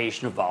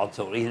representation of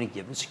volatility in a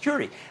given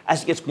security.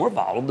 As it gets more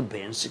volatile, the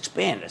bands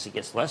expand. As it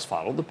gets less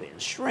volatile, the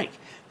bands shrink.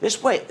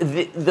 This way,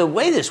 the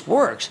way this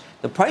works,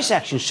 the price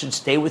action should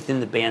stay within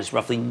the bands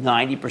roughly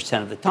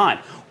 90% of the time.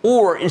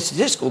 Or in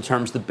statistical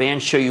terms, the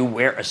bands show you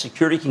where a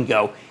security can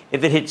go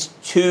if it hits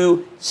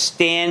two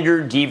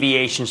standard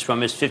deviations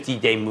from its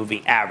 50-day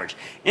moving average.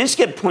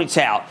 Inskip points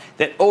out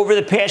that over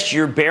the past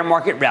year, bear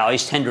market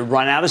rallies tend to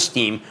run out of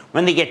steam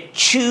when they get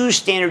two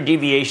standard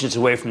deviations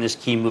away from this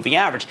key moving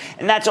average.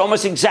 And that's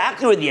almost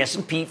exactly where the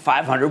S&P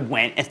 500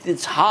 went at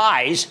its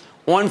highs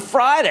on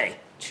Friday.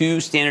 Two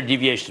standard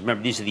deviations.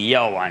 Remember, these are the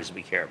yellow lines that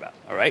we care about,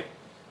 all right?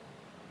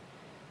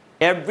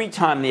 Every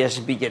time the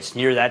S&P gets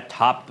near that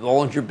top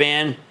Bollinger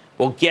Band,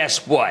 well,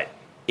 guess what?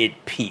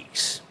 It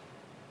peaks.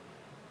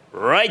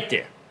 Right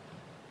there.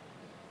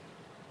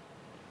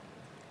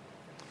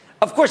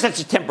 Of course, that's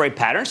a temporary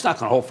pattern. It's not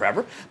going to hold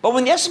forever. But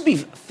when the S&P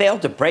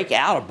failed to break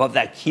out above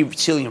that key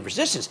ceiling of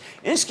resistance,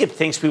 Inskip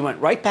thinks we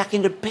went right back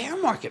into bear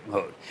market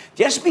mode.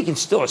 The S&P can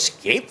still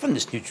escape from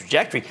this new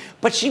trajectory,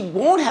 but she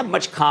won't have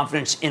much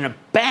confidence in a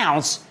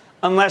bounce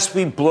unless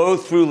we blow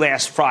through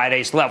last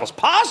Friday's levels.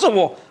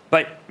 Possible,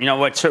 but you know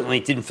what?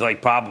 Certainly didn't feel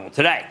like probable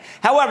today.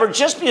 However,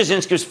 just because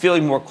Inskip's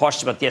feeling more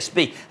cautious about the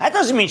S&P, that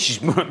doesn't mean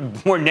she's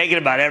more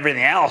negative about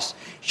everything else.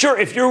 Sure,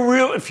 if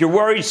you're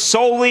worried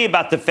solely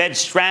about the Fed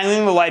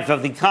strangling the life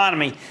of the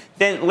economy,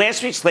 then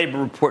last week's labor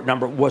report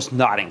number was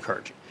not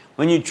encouraging.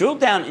 When you drill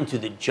down into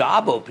the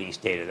job openings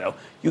data, though,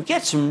 you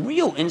get some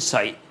real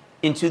insight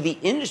into the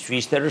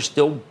industries that are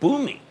still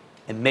booming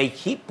and may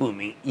keep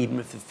booming even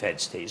if the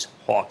Fed stays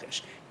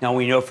hawkish. Now,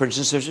 we know, for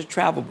instance, there's a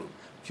travel boom.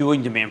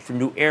 fueling demand for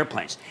new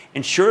airplanes.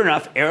 And sure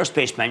enough,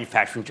 aerospace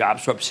manufacturing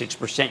jobs are up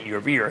 6% year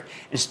over year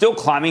and still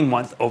climbing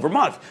month over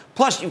month.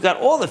 Plus, you've got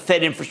all the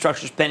Fed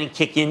infrastructure spending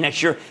kicking in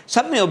next year,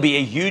 something that will be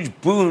a huge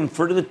boon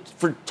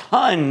for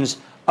tons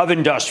of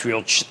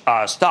industrial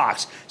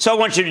stocks. So I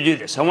want you to do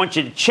this. I want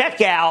you to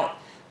check out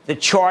the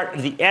chart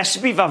of the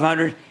S&P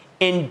 500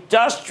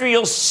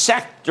 Industrial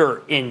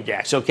Sector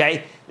Index,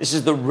 okay? This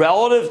is the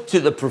relative to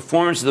the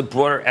performance of the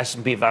broader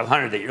S&P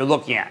 500 that you're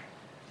looking at.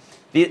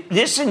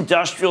 This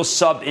industrial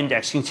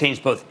sub-index contains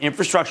both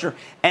infrastructure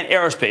and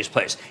aerospace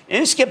plays.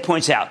 And Skip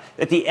points out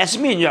that the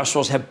S&P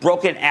industrials have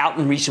broken out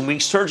in recent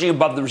weeks, surging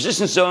above the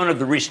resistance zone of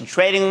the recent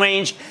trading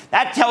range.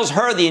 That tells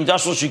her the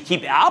industrials should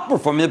keep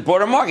outperforming the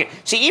broader market.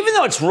 See, even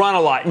though it's run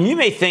a lot, and you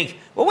may think,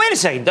 well, wait a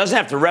second, doesn't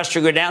have to rest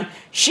or go down.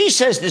 She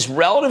says this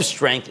relative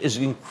strength is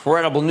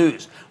incredible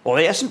news. Well,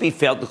 the S&P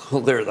failed to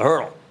clear the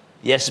hurdle.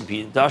 The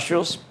S&P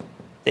industrials,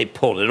 they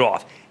pulled it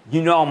off.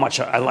 You know how much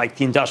I like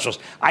the industrials.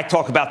 I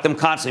talk about them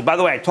constantly. By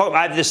the way,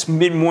 I have this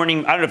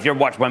mid-morning, I don't know if you ever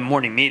watched my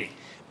morning meeting,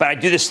 but I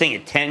do this thing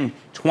at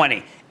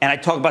 10:20, and I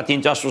talk about the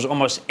industrials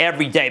almost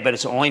every day, but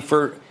it's only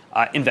for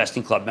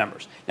Investing Club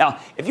members. Now,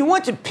 if you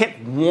want to pick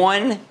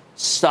one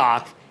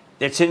stock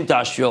that's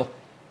industrial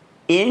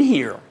in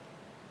here,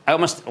 I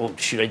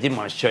didn't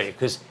want to show you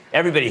because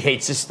everybody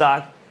hates this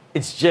stock.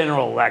 It's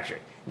General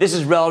Electric. This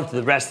is relative to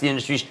the rest of the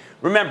industries.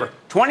 Remember,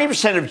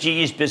 20% of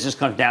GE's business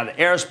comes down to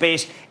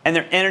aerospace, and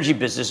their energy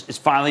business is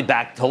finally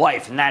back to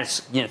life. And that's,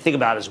 think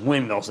about it as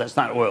windmills. That's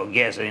not oil and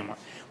gas anymore.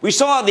 We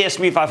saw the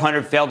S&P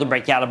 500 fail to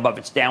break out above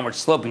its downward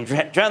sloping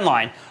trend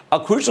line, a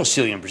crucial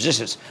ceiling of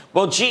resistance.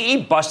 Well,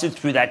 GE busted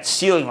through that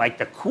ceiling like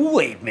the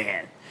Kool-Aid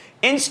man.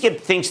 Inskip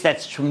thinks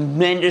that's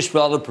tremendous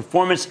relative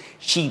performance.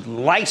 She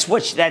likes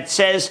what that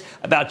says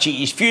about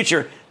GE's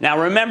future. Now,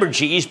 remember,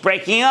 GE's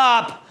breaking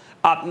up.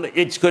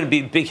 It's going to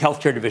be a big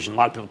healthcare division. A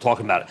lot of people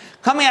talking about it.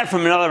 Coming at it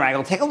from another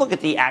angle, take a look at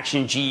the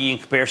action in GE in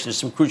comparison to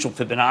some crucial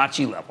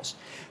Fibonacci levels.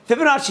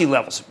 Fibonacci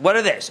levels, what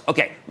are these?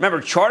 Okay,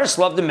 remember, chartists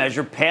love to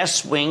measure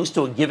past swings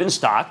to a given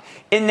stock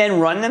and then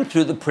run them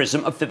through the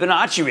prism of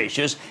Fibonacci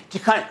ratios to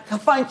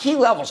find key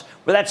levels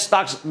where that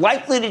stock's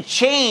likely to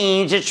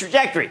change its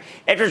trajectory.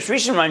 After its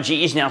recent run, GE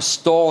is now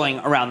stalling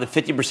around the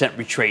 50%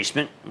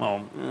 retracement.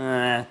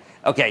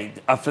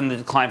 From the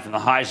decline from the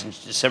highs in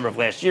December of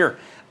last year.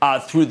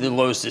 Through the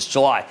lows this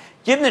July.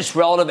 Given its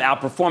relative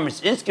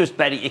outperformance, Inskip's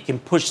betting it can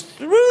push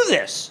through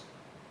this.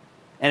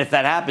 And if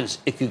that happens,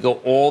 it could go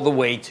all the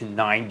way to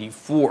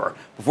 94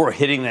 before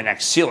hitting the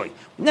next ceiling.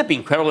 Wouldn't that be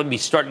incredible? It'd be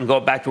starting to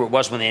go back to where it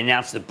was when they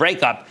announced the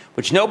breakup,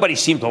 which nobody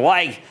seemed to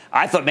like.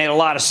 I thought made a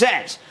lot of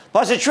sense.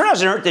 Plus, it sure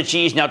doesn't hurt that GE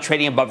is now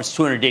trading above its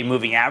 200-day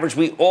moving average.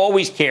 We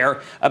always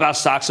care about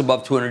stocks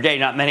above 200-day.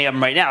 Not many of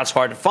them right now. It's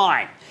hard to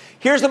find.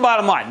 Here's the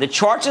bottom line. The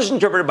charts as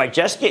interpreted by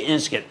Jessica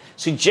Inskip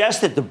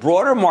suggest that the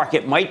broader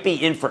market might be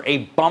in for a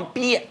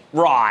bumpy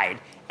ride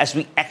as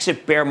we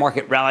exit bear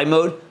market rally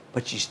mode,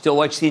 but she still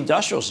likes the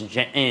industrials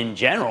in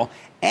general,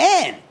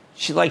 and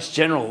she likes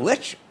General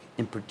Electric,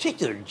 in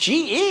particular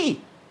GE.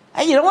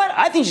 Hey, you know what?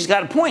 I think she's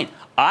got a point.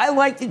 I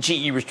like the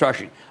GE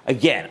restructuring.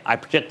 Again, I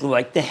particularly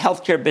like the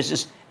healthcare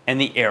business and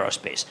the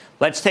aerospace.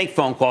 Let's take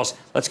phone calls.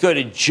 Let's go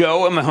to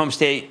Joe in my home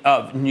state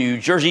of New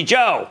Jersey.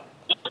 Joe.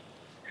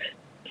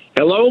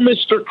 Hello,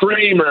 Mr.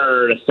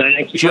 Cramer.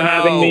 Thank you for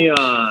having me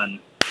on.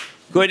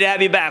 Good to have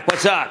you back.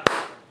 What's up?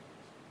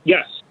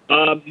 Yes.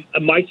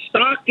 My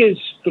stock is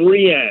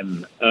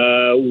 3M.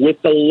 With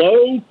the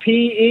low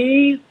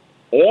PE,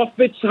 off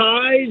its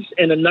highs,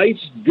 and a nice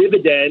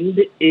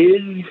dividend,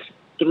 is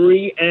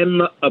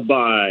 3M a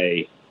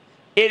buy?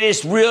 It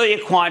is really a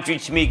quandary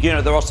to me.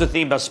 They're also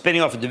thinking about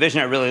spinning off a division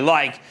I really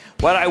like.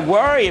 What I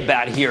worry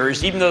about here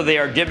is even though they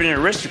are a dividend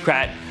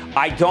aristocrat,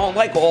 I don't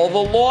like all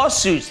the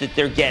lawsuits that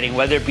they're getting,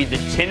 whether it be the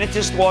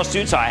tinnitus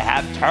lawsuits. I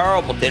have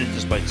terrible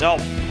tinnitus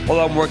myself,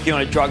 although I'm working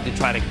on a drug to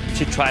try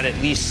to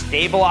at least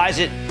stabilize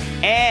it.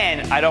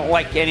 And I don't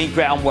like any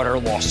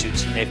groundwater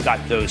lawsuits, and they've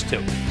got those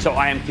too. So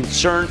I am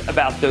concerned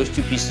about those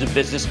two pieces of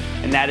business,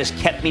 and that has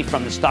kept me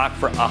from the stock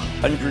for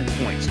 100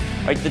 points.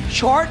 All right, the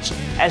charts,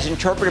 as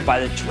interpreted by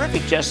the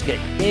terrific Jessica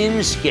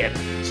Inskip,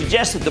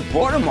 suggest that the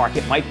broader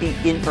market might be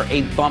in for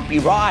a bumpy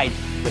ride.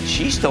 But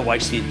she still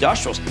likes the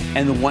industrials.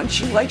 And the one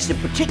she likes in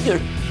particular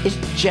is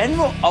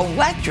General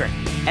Electric.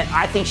 And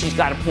I think she's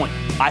got a point.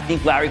 I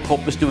think Larry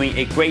Culp is doing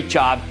a great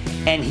job,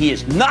 and he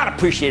is not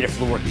appreciated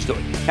for the work he's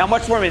doing. Now,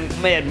 much more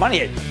mad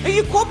money. Now,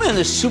 you called me on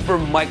the super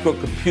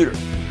microcomputer.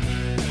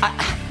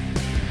 I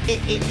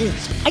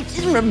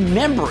didn't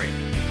remember it.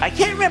 I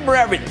can't remember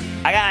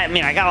everything.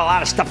 I got a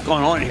lot of stuff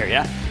going on here,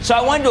 yeah? So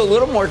I want to do a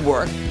little more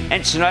work,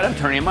 and tonight I'm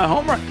turning in my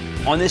homework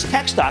on this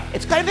tech stock.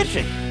 It's kind of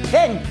interesting.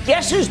 Then,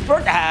 guess whose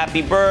birthday?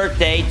 Happy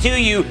birthday to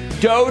you,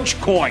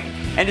 Dogecoin.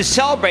 And to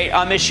celebrate,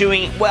 I'm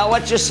issuing, well,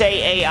 let's just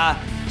say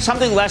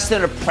something less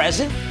than a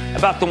present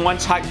about the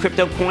once hot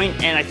crypto coin,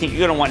 and I think you're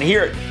going to want to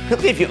hear it,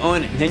 particularly if you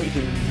own it, and then you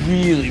can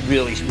really,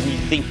 really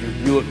rethink your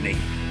view of me.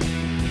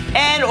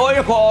 And all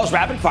your calls,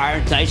 rapid fire,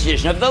 in tonight's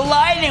edition of the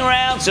Lightning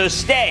Round, so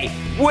stay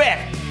with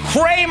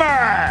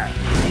Cramer.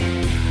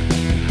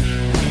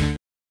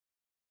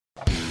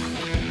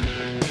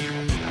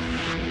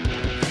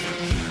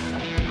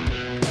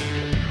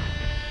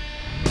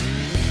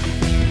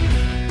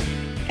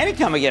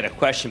 time I get a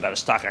question about a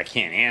stock I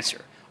can't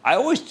answer, I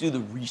always do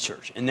the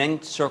research and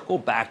then circle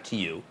back to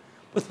you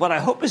with what I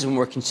hope is a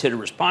more considered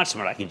response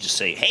than what I can just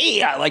say,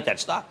 hey, I like that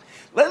stock.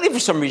 Lately, for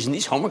some reason,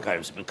 these homework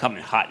items have been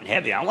coming hot and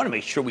heavy. I want to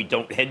make sure we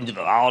don't head into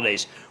the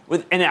holidays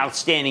with an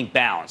outstanding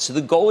balance. So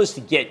the goal is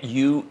to get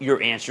you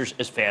your answers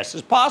as fast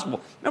as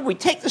possible. Remember, we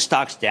take the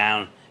stocks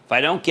down. If I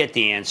don't get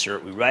the answer,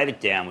 we write it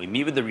down. We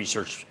meet with the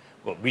research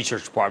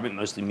department,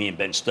 mostly me and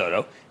Ben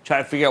Stoto, try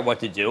to figure out what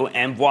to do.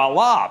 And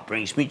voila,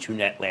 brings me to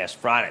net last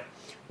Friday,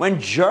 when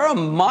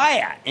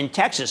Jeremiah in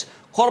Texas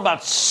called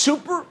about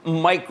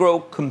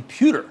Supermicro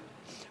Computer,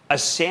 a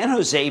San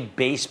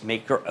Jose-based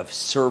maker of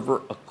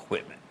server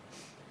equipment.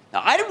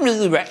 Now, I didn't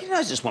really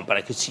recognize this one, but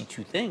I could see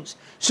two things.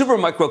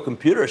 Supermicro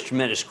Computer has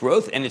tremendous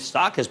growth, and its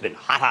stock has been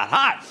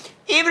hot,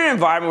 even in an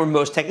environment where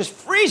most tech is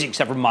freezing,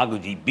 except for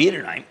MongoDB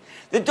tonight.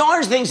 The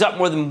darn thing's up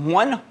more than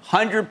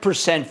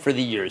 100% for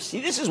the year.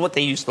 See, this is what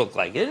they used to look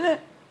like, isn't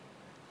it?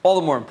 All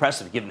the more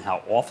impressive given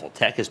how awful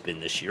tech has been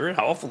this year and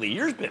how awful the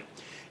year's been.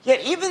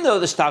 Yet, even though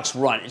the stock's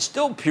run, it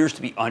still appears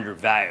to be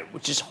undervalued,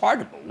 which is hard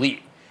to believe.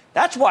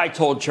 That's why I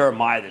told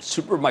Jeremiah that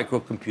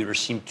Supermicro Computer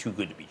seemed too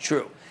good to be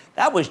true.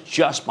 That was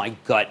just my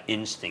gut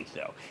instinct,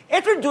 though.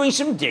 After doing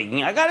some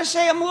digging, I got to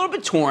say I'm a little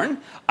bit torn.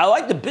 I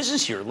like the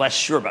business here, less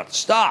sure about the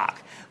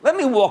stock. Let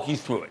me walk you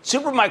through it.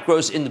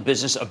 Supermicro's in the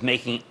business of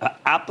making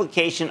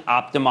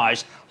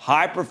application-optimized,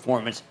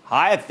 high-performance,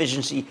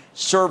 high-efficiency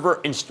server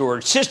and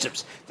storage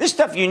systems. This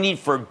stuff you need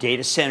for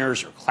data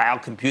centers or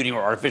cloud computing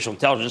or artificial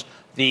intelligence,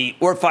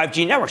 or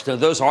 5G networks. Now,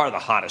 those are the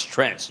hottest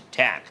trends in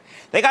tech.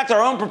 They got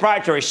their own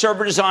proprietary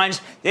server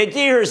designs. The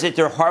idea here is that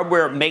their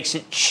hardware makes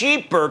it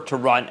cheaper to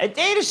run a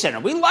data center.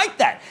 We like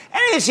that.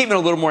 And it's even a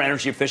little more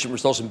energy efficient,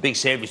 results in big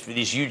savings for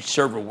these huge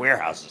server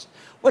warehouses.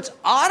 What's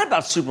odd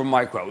about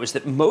Supermicro is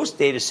that most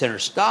data center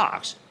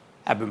stocks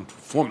have been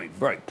performing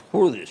very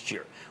poorly this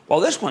year, while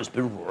this one's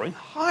been roaring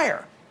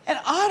higher. An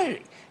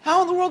oddity.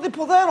 How in the world did they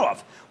pull that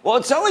off? Well,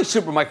 it's not like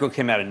Supermicro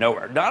came out of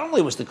nowhere. Not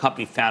only was the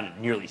company founded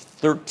nearly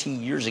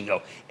 13 years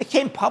ago, it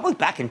came public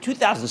back in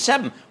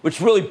 2007,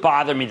 which really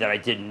bothered me that I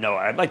didn't know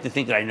it. I'd like to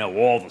think that I know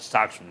all the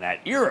stocks from that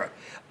era.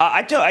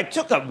 I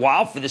took a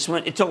while for this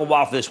one. It took a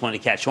while for this one to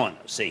catch on,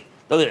 though. See,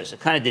 look at this. It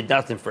kind of did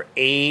nothing for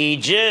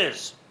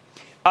ages.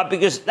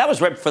 Because that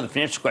was right before the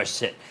financial crisis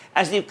hit.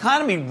 As the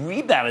economy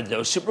rebounded,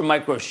 though,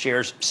 Supermicro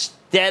shares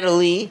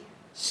steadily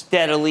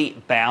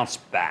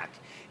bounced back.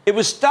 It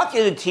was stuck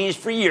in the teens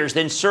for years,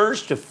 then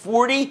surged to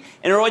 40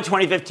 in early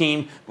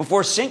 2015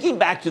 before sinking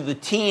back to the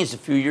teens a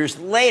few years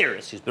later.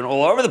 It's been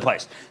all over the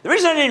place. The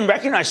reason I didn't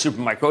recognize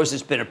Supermicro is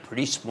it's been a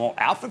pretty small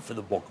outfit for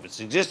the bulk of its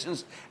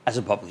existence as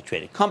a publicly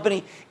traded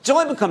company. It's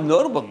only become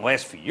notable in the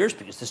last few years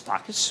because the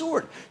stock has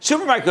soared.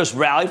 Supermicro's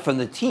rallied from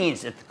the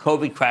teens at the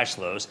COVID crash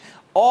lows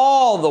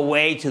all the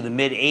way to the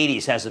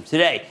mid-80s as of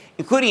today,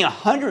 including a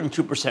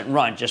 102%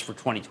 run just for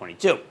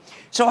 2022.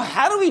 So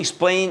how do we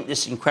explain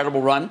this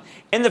incredible run?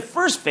 In the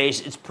first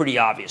phase, it's pretty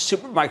obvious.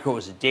 Supermicro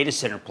is a data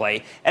center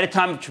play at a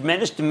time of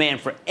tremendous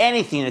demand for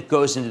anything that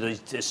goes into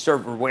these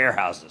server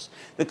warehouses.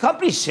 The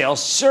company's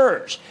sales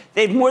surged.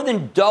 They've more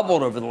than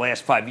doubled over the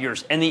last 5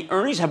 years, and the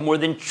earnings have more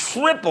than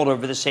tripled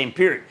over the same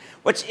period.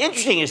 What's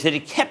interesting is that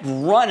it kept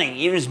running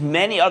even as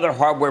many other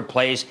hardware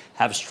plays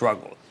have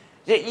struggled.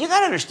 You got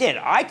to understand,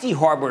 IT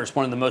hardware is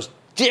one of the most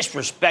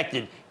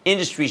disrespected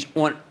industries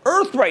on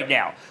earth right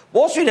now.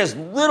 Wall Street has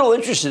little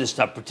interest in this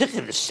stuff,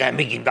 particularly the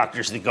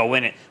semiconductors that go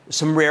in it, with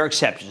some rare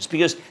exceptions,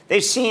 because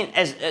they're seen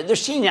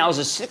now as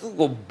a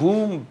cyclical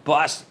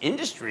boom-bust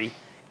industry,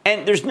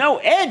 and there's no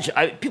edge.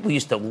 People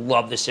used to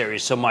love this area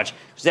so much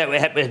because that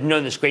had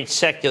known this great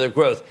secular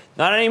growth.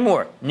 Not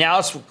anymore. Now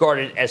it's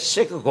regarded as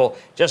cyclical,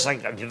 just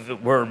like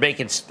we're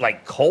making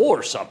like coal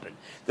or something.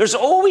 There's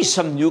always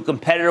some new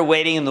competitor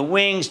waiting in the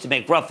wings to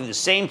make roughly the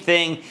same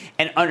thing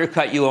and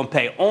undercut you on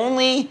pay.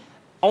 Only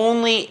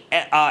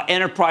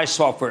enterprise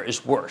software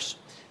is worse.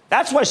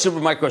 That's why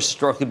Supermicro has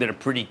historically been a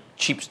pretty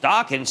cheap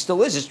stock, and it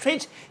still is.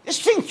 This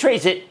thing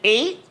trades at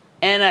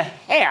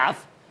 8.5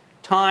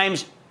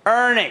 times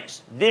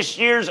earnings. This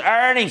year's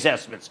earnings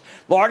estimates.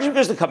 Largely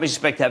because the companies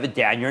expect to have a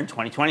down year in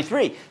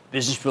 2023.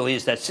 Business really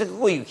is that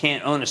cyclical. You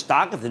can't own a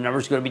stock if the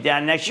number's going to be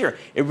down next year.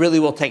 It really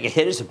will take a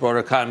hit as the broader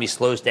economy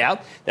slows down.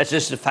 That's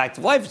just a fact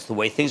of life. It's the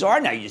way things are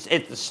now.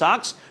 The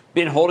stock's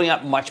been holding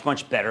up much,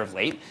 much better of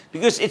late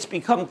because it's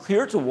become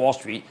clear to Wall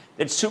Street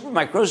that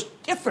Supermicro's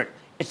different.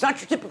 It's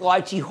not your typical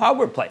IT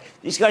hardware play.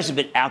 These guys have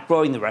been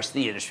outgrowing the rest of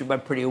the industry by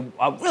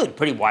really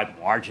pretty wide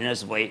margin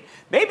as of late.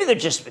 Maybe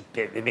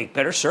they make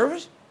better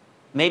service.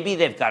 Maybe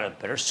they've got a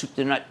better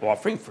soup-to-nut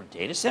offering for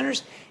data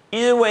centers.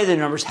 Either way, the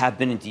numbers have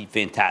been indeed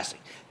fantastic.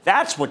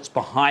 That's what's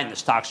behind the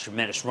stock's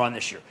tremendous run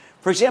this year.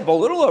 For example, a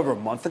little over a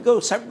month ago,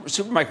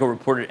 Supermicro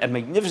reported a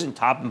magnificent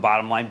top and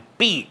bottom line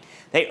beat.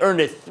 They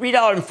earned at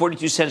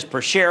 $3.42 per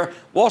share.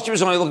 Wall Street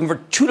was only looking for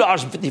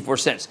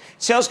 $2.54.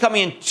 Sales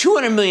coming in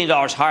 $200 million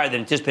higher than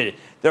anticipated.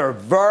 There are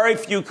very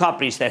few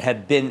companies that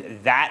have been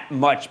that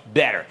much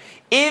better.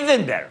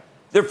 Even better,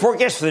 Their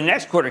forecast for the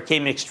next quarter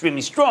came in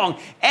extremely strong,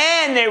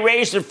 and they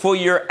raised their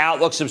full-year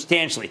outlook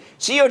substantially.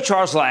 CEO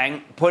Charles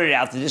Lang pointed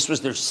out that this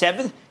was their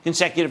 7th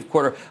consecutive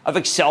quarter of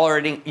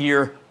accelerating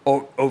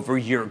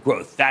year-over-year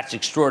growth. That's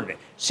extraordinary.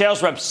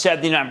 Sales were up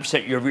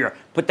 79% year-over-year.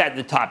 Put that in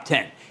the top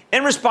 10.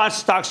 In response,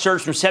 stock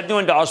surged from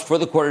 $71 for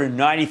the quarter to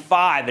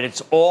 $95 at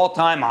its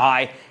all-time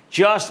high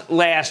just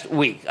last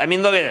week. I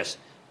mean, look at this.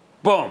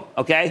 Boom,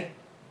 okay?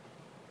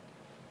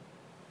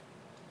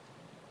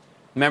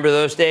 Remember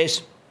those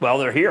days? Well,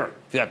 they're here.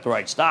 If you got the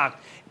right stock,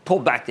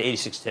 pulled back to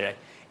 86 today.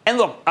 And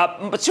look,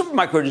 but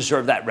Supermicro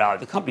deserved that rally.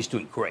 The company's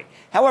doing great.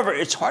 However,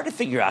 it's hard to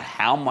figure out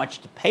how much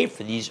to pay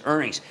for these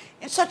earnings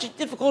in such a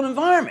difficult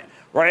environment.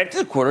 Right after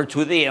the quarter,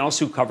 2 of the analysts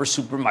who cover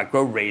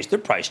Supermicro raised their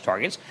price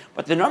targets,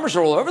 but the numbers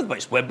are all over the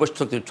place. Wedbush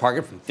took their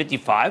target from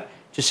 55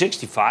 to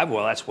 65.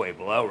 Well, that's way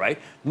below, right?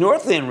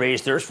 Northland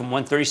raised theirs from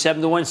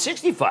 137 to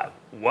 165.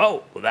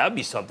 Whoa, well, that would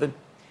be something.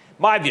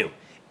 My view,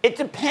 it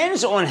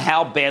depends on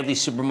how badly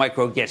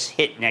Supermicro gets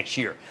hit next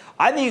year.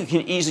 I think you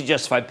can easily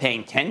justify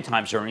paying 10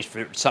 times earnings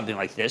for something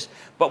like this,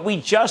 but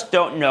we just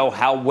don't know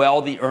how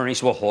well the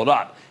earnings will hold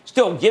up.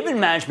 Still,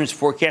 given management's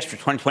forecast for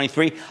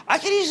 2023, I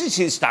can easily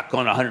see the stock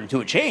going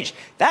 102 and change.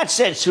 That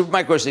said,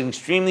 Supermicro is an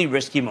extremely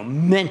risky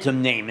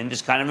momentum name in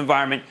this kind of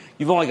environment.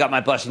 You've only got my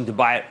blessing to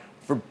buy it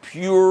for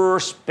pure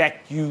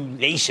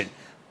speculation.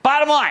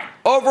 Bottom line,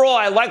 overall,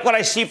 I like what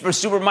I see from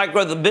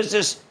Supermicro, the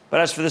business, but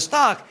as for the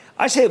stock,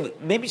 I say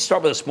maybe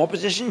start with a small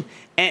position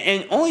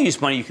and only use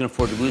money you can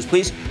afford to lose,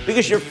 please,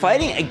 because you're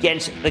fighting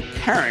against the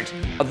current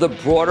of the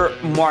broader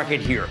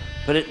market here.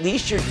 But at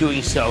least you're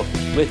doing so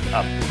with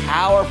a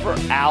powerful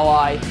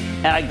ally.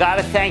 And I got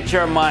to thank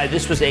Jeremiah.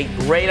 This was a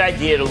great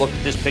idea to look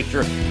at this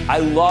picture. I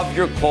love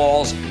your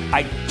calls.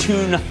 I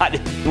do not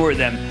ignore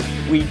them.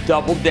 We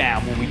double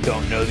down when we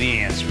don't know the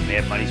answer.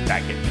 Mad Money's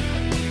back in.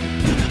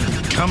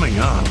 Coming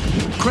up,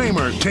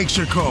 Cramer takes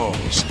your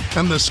calls,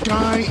 and the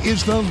sky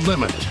is the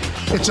limit.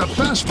 It's a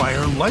Fast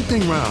Fire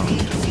lightning round.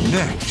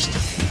 Next.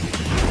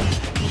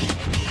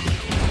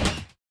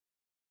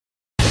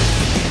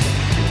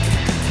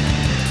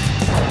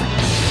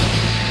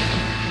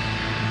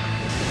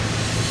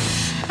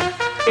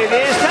 It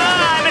is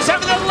time. It's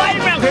time for the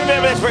lightning round.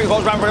 That's where he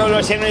calls Robert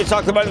Odo. Henry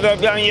talked about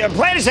it.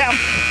 Play this out.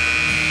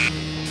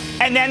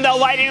 And then the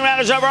lightning round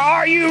is over.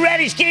 Are you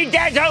ready? Ski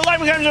Dad,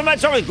 lightning round.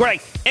 Let's start with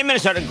Greg in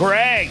Minnesota.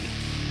 Greg.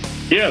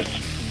 Yes.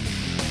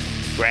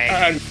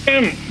 Greg.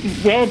 Tim,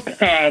 well,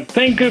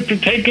 thank you for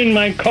taking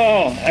my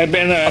call. I've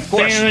been a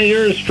fan of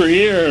yours for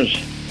years.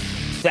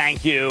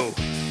 Thank you.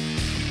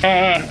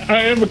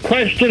 I have a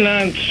question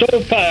on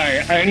SoFi.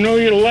 I know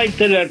you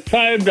liked it at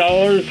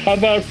 $5. How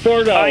about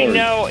 $4? I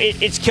know.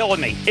 It's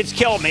killing me. It's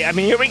killing me. I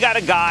mean, here we got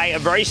a guy, a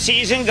very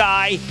seasoned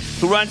guy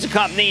who runs a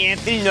company,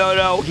 Anthony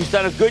Noto. He's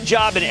done a good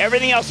job in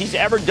everything else he's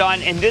ever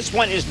done, and this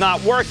one is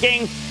not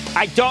working.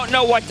 I don't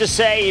know what to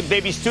say.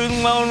 Maybe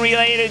student loan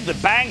related. The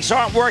banks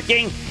aren't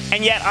working.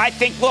 And yet, I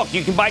think, look,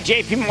 you can buy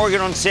J.P. Morgan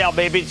on sale,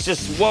 baby. It's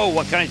just, whoa,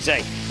 what can I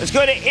say? Let's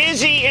go to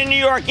Izzy in New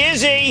York.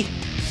 Izzy.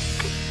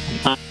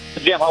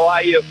 Jim, how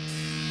are you?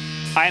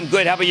 I am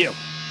good. How about you?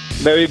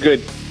 Very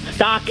good.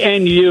 Stock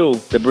NU,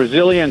 the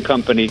Brazilian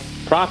company.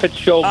 Profits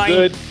show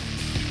good.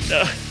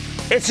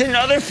 It's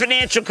another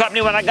financial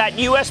company. When I got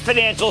U.S.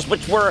 financials,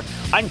 which were,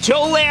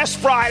 until last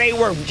Friday,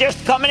 were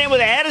just coming in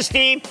with a head of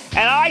steam,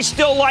 and I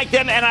still like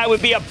them, and I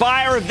would be a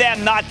buyer of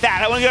them, not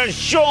that. I want to go to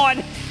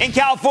Sean in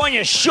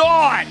California.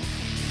 Sean!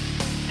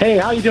 Hey,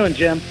 how you doing,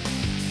 Jim?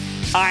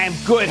 I am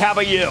good. How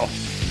about you?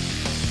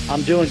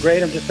 I'm doing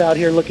great. I'm just out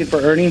here looking for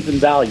earnings and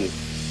value.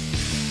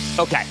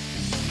 Okay.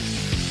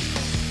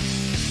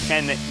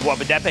 And what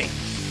would that be?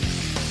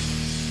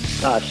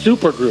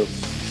 Supergroup,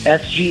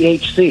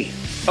 SGHC.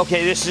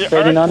 Okay, this is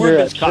Eric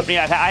Rubin's company.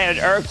 I had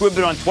Eric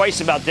Rubin on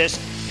twice about this.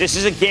 This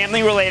is a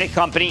gambling-related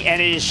company,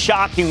 and it is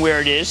shocking where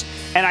it is.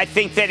 And I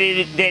think that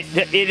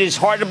it is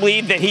hard to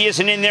believe that he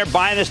isn't in there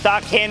buying the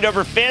stock hand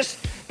over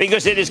fist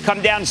because it has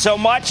come down so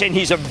much, and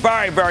he's a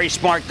very, very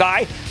smart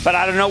guy. But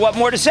I don't know what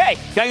more to say.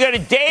 Can I go to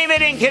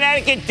David in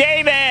Connecticut?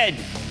 David!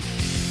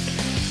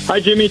 Hi,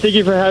 Jimmy. Thank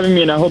you for having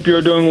me, and I hope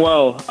you're doing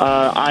well.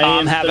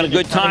 I'm having a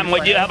good time.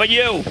 How about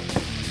you?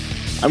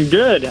 I'm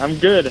good.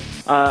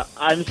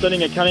 I'm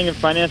studying accounting and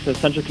finance at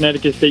Central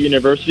Connecticut State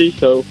University.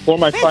 So for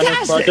my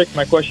finance project,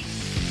 my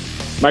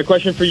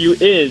question for you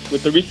is,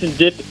 with the recent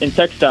dip in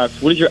tech stocks,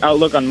 what is your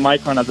outlook on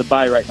Micron as a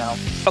buy right now?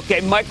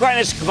 Okay, Micron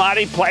is a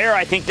commodity player.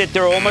 I think that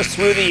they're almost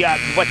through the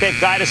what they've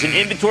got is an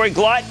inventory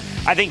glut.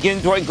 I think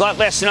inventory glut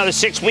lasts another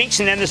 6 weeks,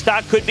 and then the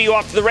stock could be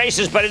off to the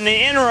races. But in the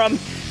interim,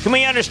 can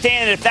we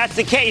understand that if that's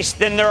the case,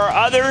 then there are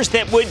others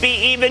that would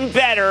be even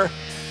better,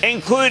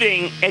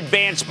 including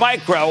Advanced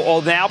Micro.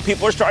 Well, now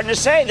people are starting to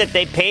say that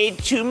they paid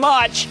too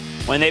much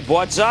when they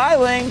bought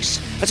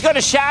Xilinx. Let's go to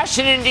Shash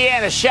in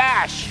Indiana.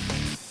 Shash.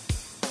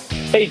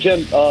 Hey,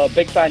 Jim.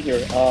 Big fan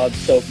here.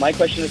 So my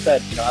question is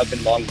that, I've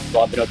been long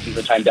Robinhood since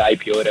the time they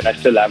IPO'd, and I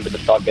still am with the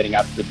stock getting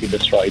absolutely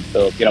destroyed.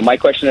 So, my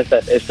question is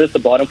that, is this the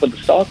bottom for the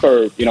stock,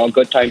 or, a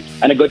good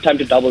time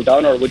to double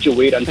down, or would you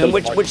wait until...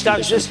 And which stock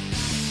is this?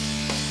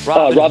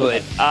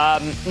 Robinhood.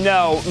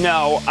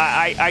 No.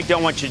 I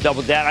don't want you to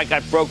double down. I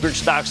got brokerage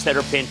stocks that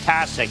are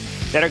fantastic,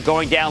 that are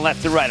going down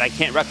left and right. I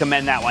can't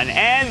recommend that one.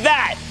 And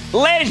that,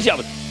 ladies and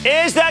gentlemen,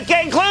 is the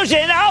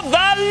conclusion of the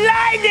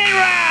Lightning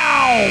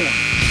Round.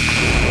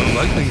 The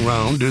Lightning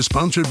Round is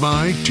sponsored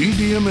by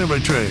TD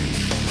Ameritrade.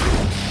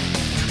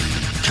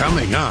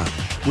 Coming up,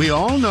 we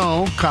all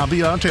know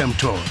caveat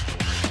emptor.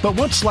 But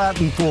what's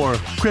Latin for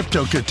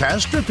crypto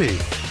catastrophe?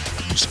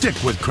 Stick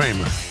with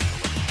Cramer.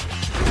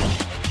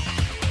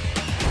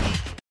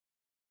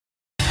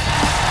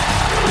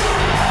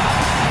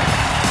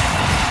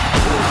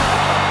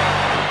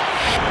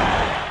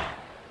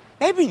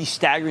 Maybe these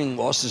staggering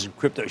losses in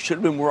crypto should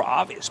have been more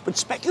obvious, but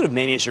speculative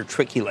manias are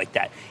tricky like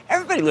that.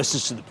 Everybody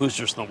listens to the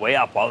boosters on the way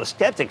up, while the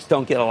skeptics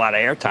don't get a lot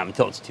of airtime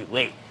until it's too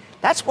late.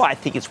 That's why I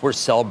think it's worth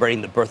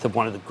celebrating the birth of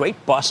one of the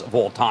great busts of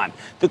all time,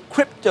 the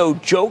crypto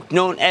joke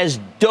known as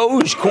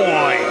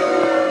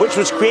Dogecoin, which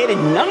was created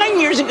 9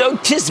 years ago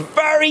this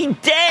very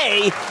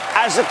day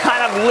as a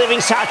kind of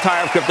living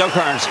satire of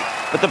cryptocurrency.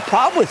 But the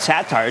problem with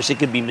satire is it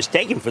can be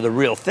mistaken for the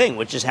real thing,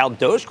 which is how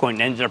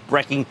Dogecoin ended up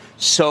wrecking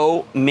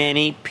so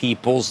many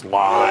people's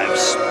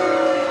lives.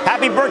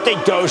 Happy birthday,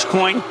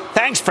 Dogecoin.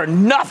 Thanks for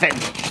nothing.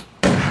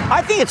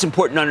 I think it's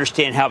important to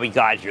understand how we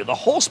got here, the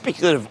whole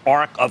speculative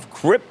arc of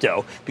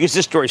crypto, because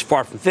this story is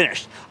far from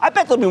finished. I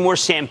bet there'll be more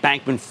Sam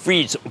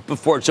Bankman-Frieds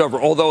before it's over,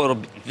 although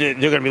they're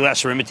going to be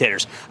lesser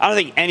imitators. I don't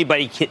think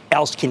anybody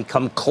else can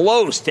come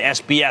close to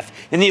SBF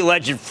in the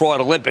alleged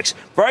fraud Olympics.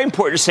 Very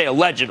important to say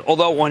alleged,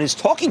 although on his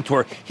talking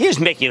tour, he is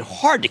making it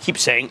hard to keep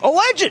saying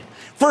alleged.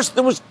 First,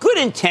 there was good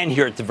intent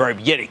here at the very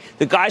beginning.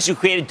 The guys who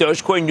created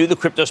Dogecoin knew the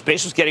crypto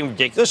space was getting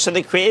ridiculous, so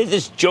they created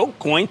this joke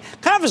coin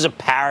kind of as a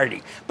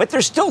parody. But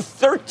there's still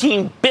 $13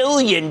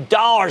 billion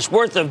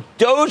worth of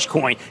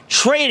Dogecoin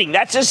trading.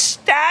 That's a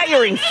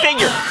staggering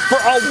figure for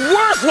a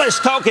worthless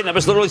token that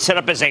was literally set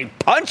up as a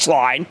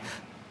punchline.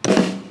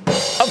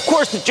 Of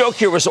course, the joke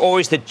here was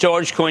always that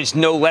Dogecoin's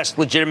no less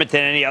legitimate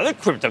than any other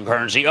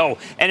cryptocurrency. Oh,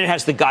 and it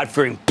has the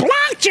God-fearing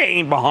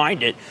blockchain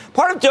behind it.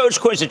 Part of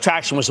Dogecoin's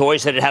attraction was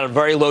always that it had a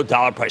very low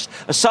dollar price,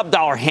 a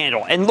sub-dollar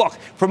handle. And look,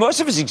 for most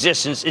of its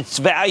existence, its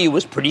value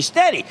was pretty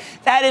steady.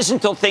 That is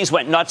until things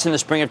went nuts in the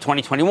spring of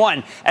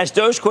 2021, as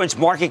Dogecoin's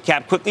market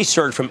cap quickly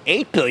surged from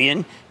 $8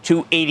 billion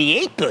to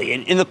 $88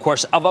 billion in the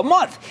course of a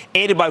month,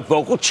 aided by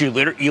vocal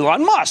cheerleader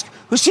Elon Musk,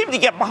 who seemed to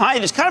get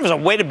behind this kind of as a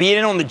way to be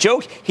in on the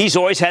joke. He's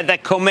always had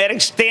that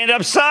comedic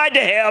stand-up side to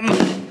him.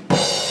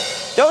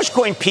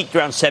 Dogecoin peaked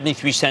around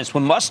 73 cents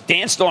when Musk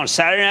danced on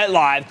Saturday Night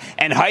Live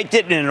and hyped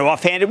it in an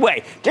offhanded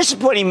way,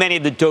 disappointing many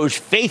of the Doge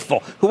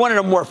faithful who wanted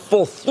a more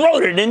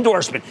full-throated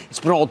endorsement.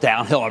 It's been all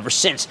downhill ever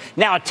since.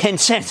 Now at 10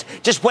 cents,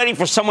 just waiting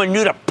for someone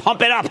new to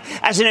pump it up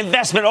as an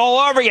investment all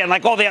over again,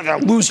 like all the other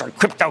loser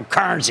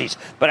cryptocurrencies.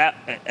 But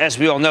as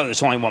we all know,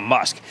 there's only one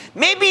Musk.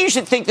 Maybe you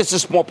should think this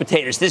is small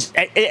potatoes. But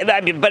at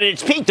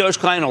its peak,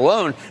 Dogecoin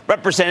alone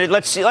represented,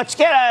 let's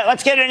get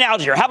an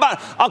analogy here. How about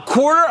a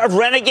quarter of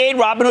renegade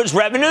Robinhood's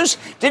revenues?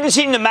 Didn't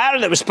seem to matter.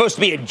 That was supposed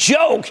to be a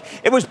joke.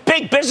 It was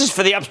big business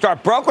for the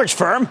upstart brokerage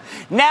firm.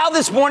 Now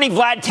this morning,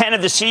 Vlad Tenev,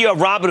 the CEO of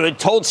Robinhood,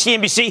 told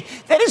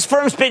CNBC that his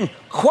firm's been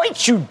quite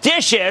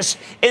judicious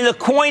in the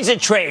coins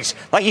it trades.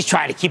 Like he's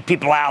trying to keep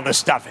people out of this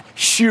stuff.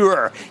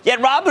 Sure. Yet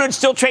Robinhood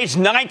still trades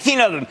 19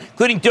 of them,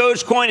 including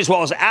Dogecoin, as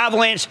well as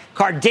Avalanche,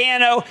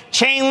 Cardano,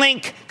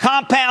 Chainlink,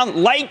 Compound,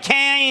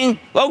 Litecoin,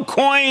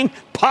 Locoin,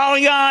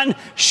 Polygon,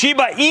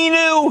 Shiba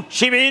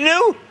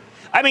Inu.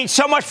 I mean,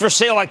 so much for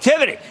sale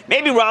activity.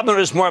 Maybe Robinhood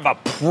is more of a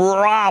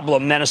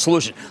problem than a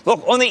solution.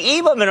 Look, on the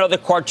eve of another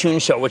cartoon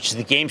show, which is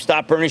the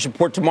GameStop earnings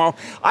report tomorrow,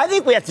 I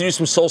think we have to do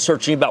some soul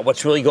searching about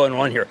what's really going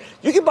on here.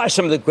 You can buy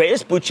some of the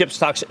greatest blue chip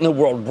stocks in the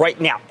world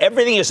right now.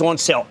 Everything is on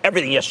sale.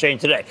 Everything yesterday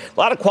and today. A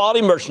lot of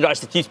quality merchandise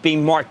that keeps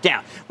being marked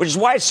down, which is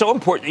why it's so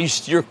important that you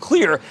steer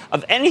clear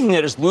of anything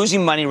that is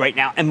losing money right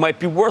now and might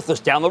be worthless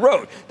down the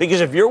road.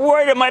 Because if you're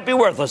worried it might be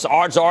worthless,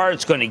 odds are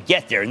it's going to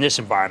get there in this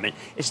environment.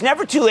 It's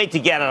never too late to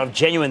get out of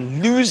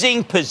genuine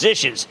losing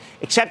positions,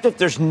 except if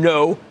there's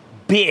no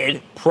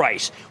bid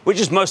price, which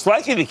is most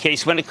likely the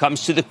case when it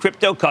comes to the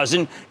crypto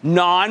cousin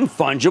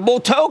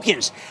non-fungible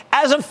tokens.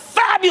 As a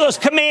fabulous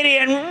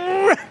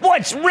comedian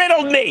once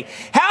riddled me,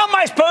 how am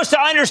I supposed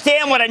to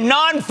understand what a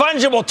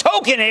non-fungible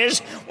token is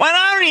when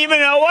I don't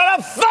even know what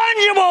a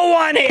fungible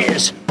one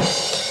is?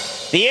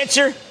 The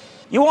answer?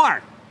 You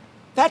aren't.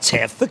 That's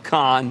half the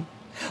con.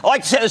 I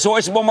like to say there's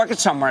always a bull market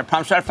somewhere. I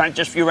promise I'll find it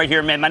just for you right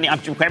here in Mad Money.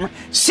 I'm Jim Cramer.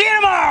 See you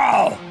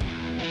tomorrow!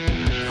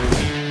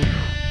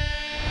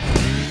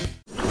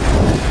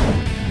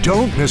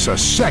 Don't miss a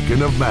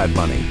second of Mad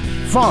Money.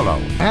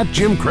 Follow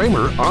 @Jim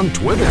Cramer on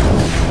Twitter.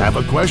 Have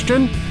a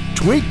question?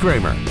 Tweet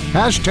Cramer.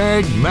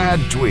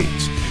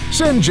 #MadTweets.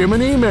 Send Jim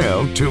an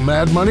email to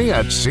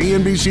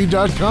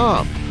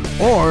madmoney@cnbc.com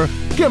or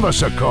give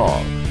us a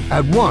call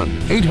at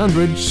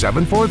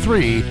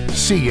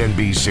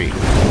 1-800-743-CNBC.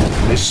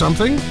 Miss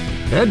something?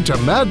 Head to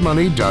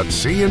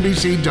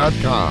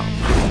madmoney.cnbc.com.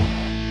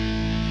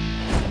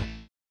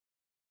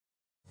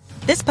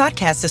 This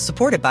podcast is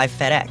supported by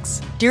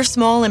FedEx. Dear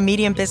small and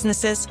medium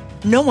businesses,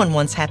 No one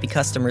wants happy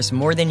customers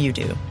more than you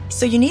do.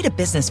 So you need a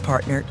business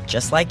partner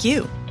just like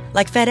you.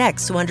 Like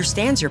FedEx, who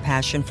understands your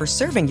passion for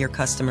serving your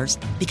customers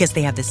because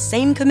they have the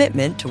same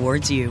commitment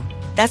towards you.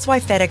 That's why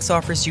FedEx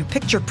offers you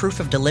picture proof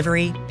of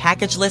delivery,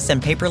 packageless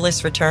and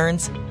paperless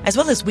returns, as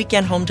well as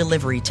weekend home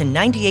delivery to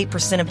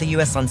 98% of the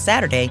U.S. on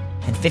Saturday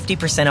and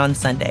 50% on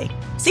Sunday.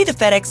 See the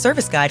FedEx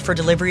service guide for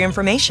delivery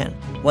information.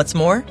 What's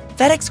more,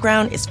 FedEx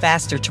Ground is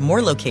faster to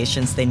more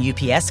locations than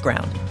UPS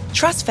Ground.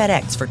 Trust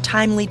FedEx for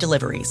timely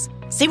deliveries.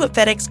 See what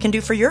FedEx can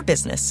do for your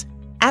business.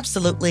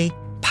 Absolutely,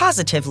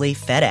 positively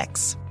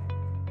FedEx.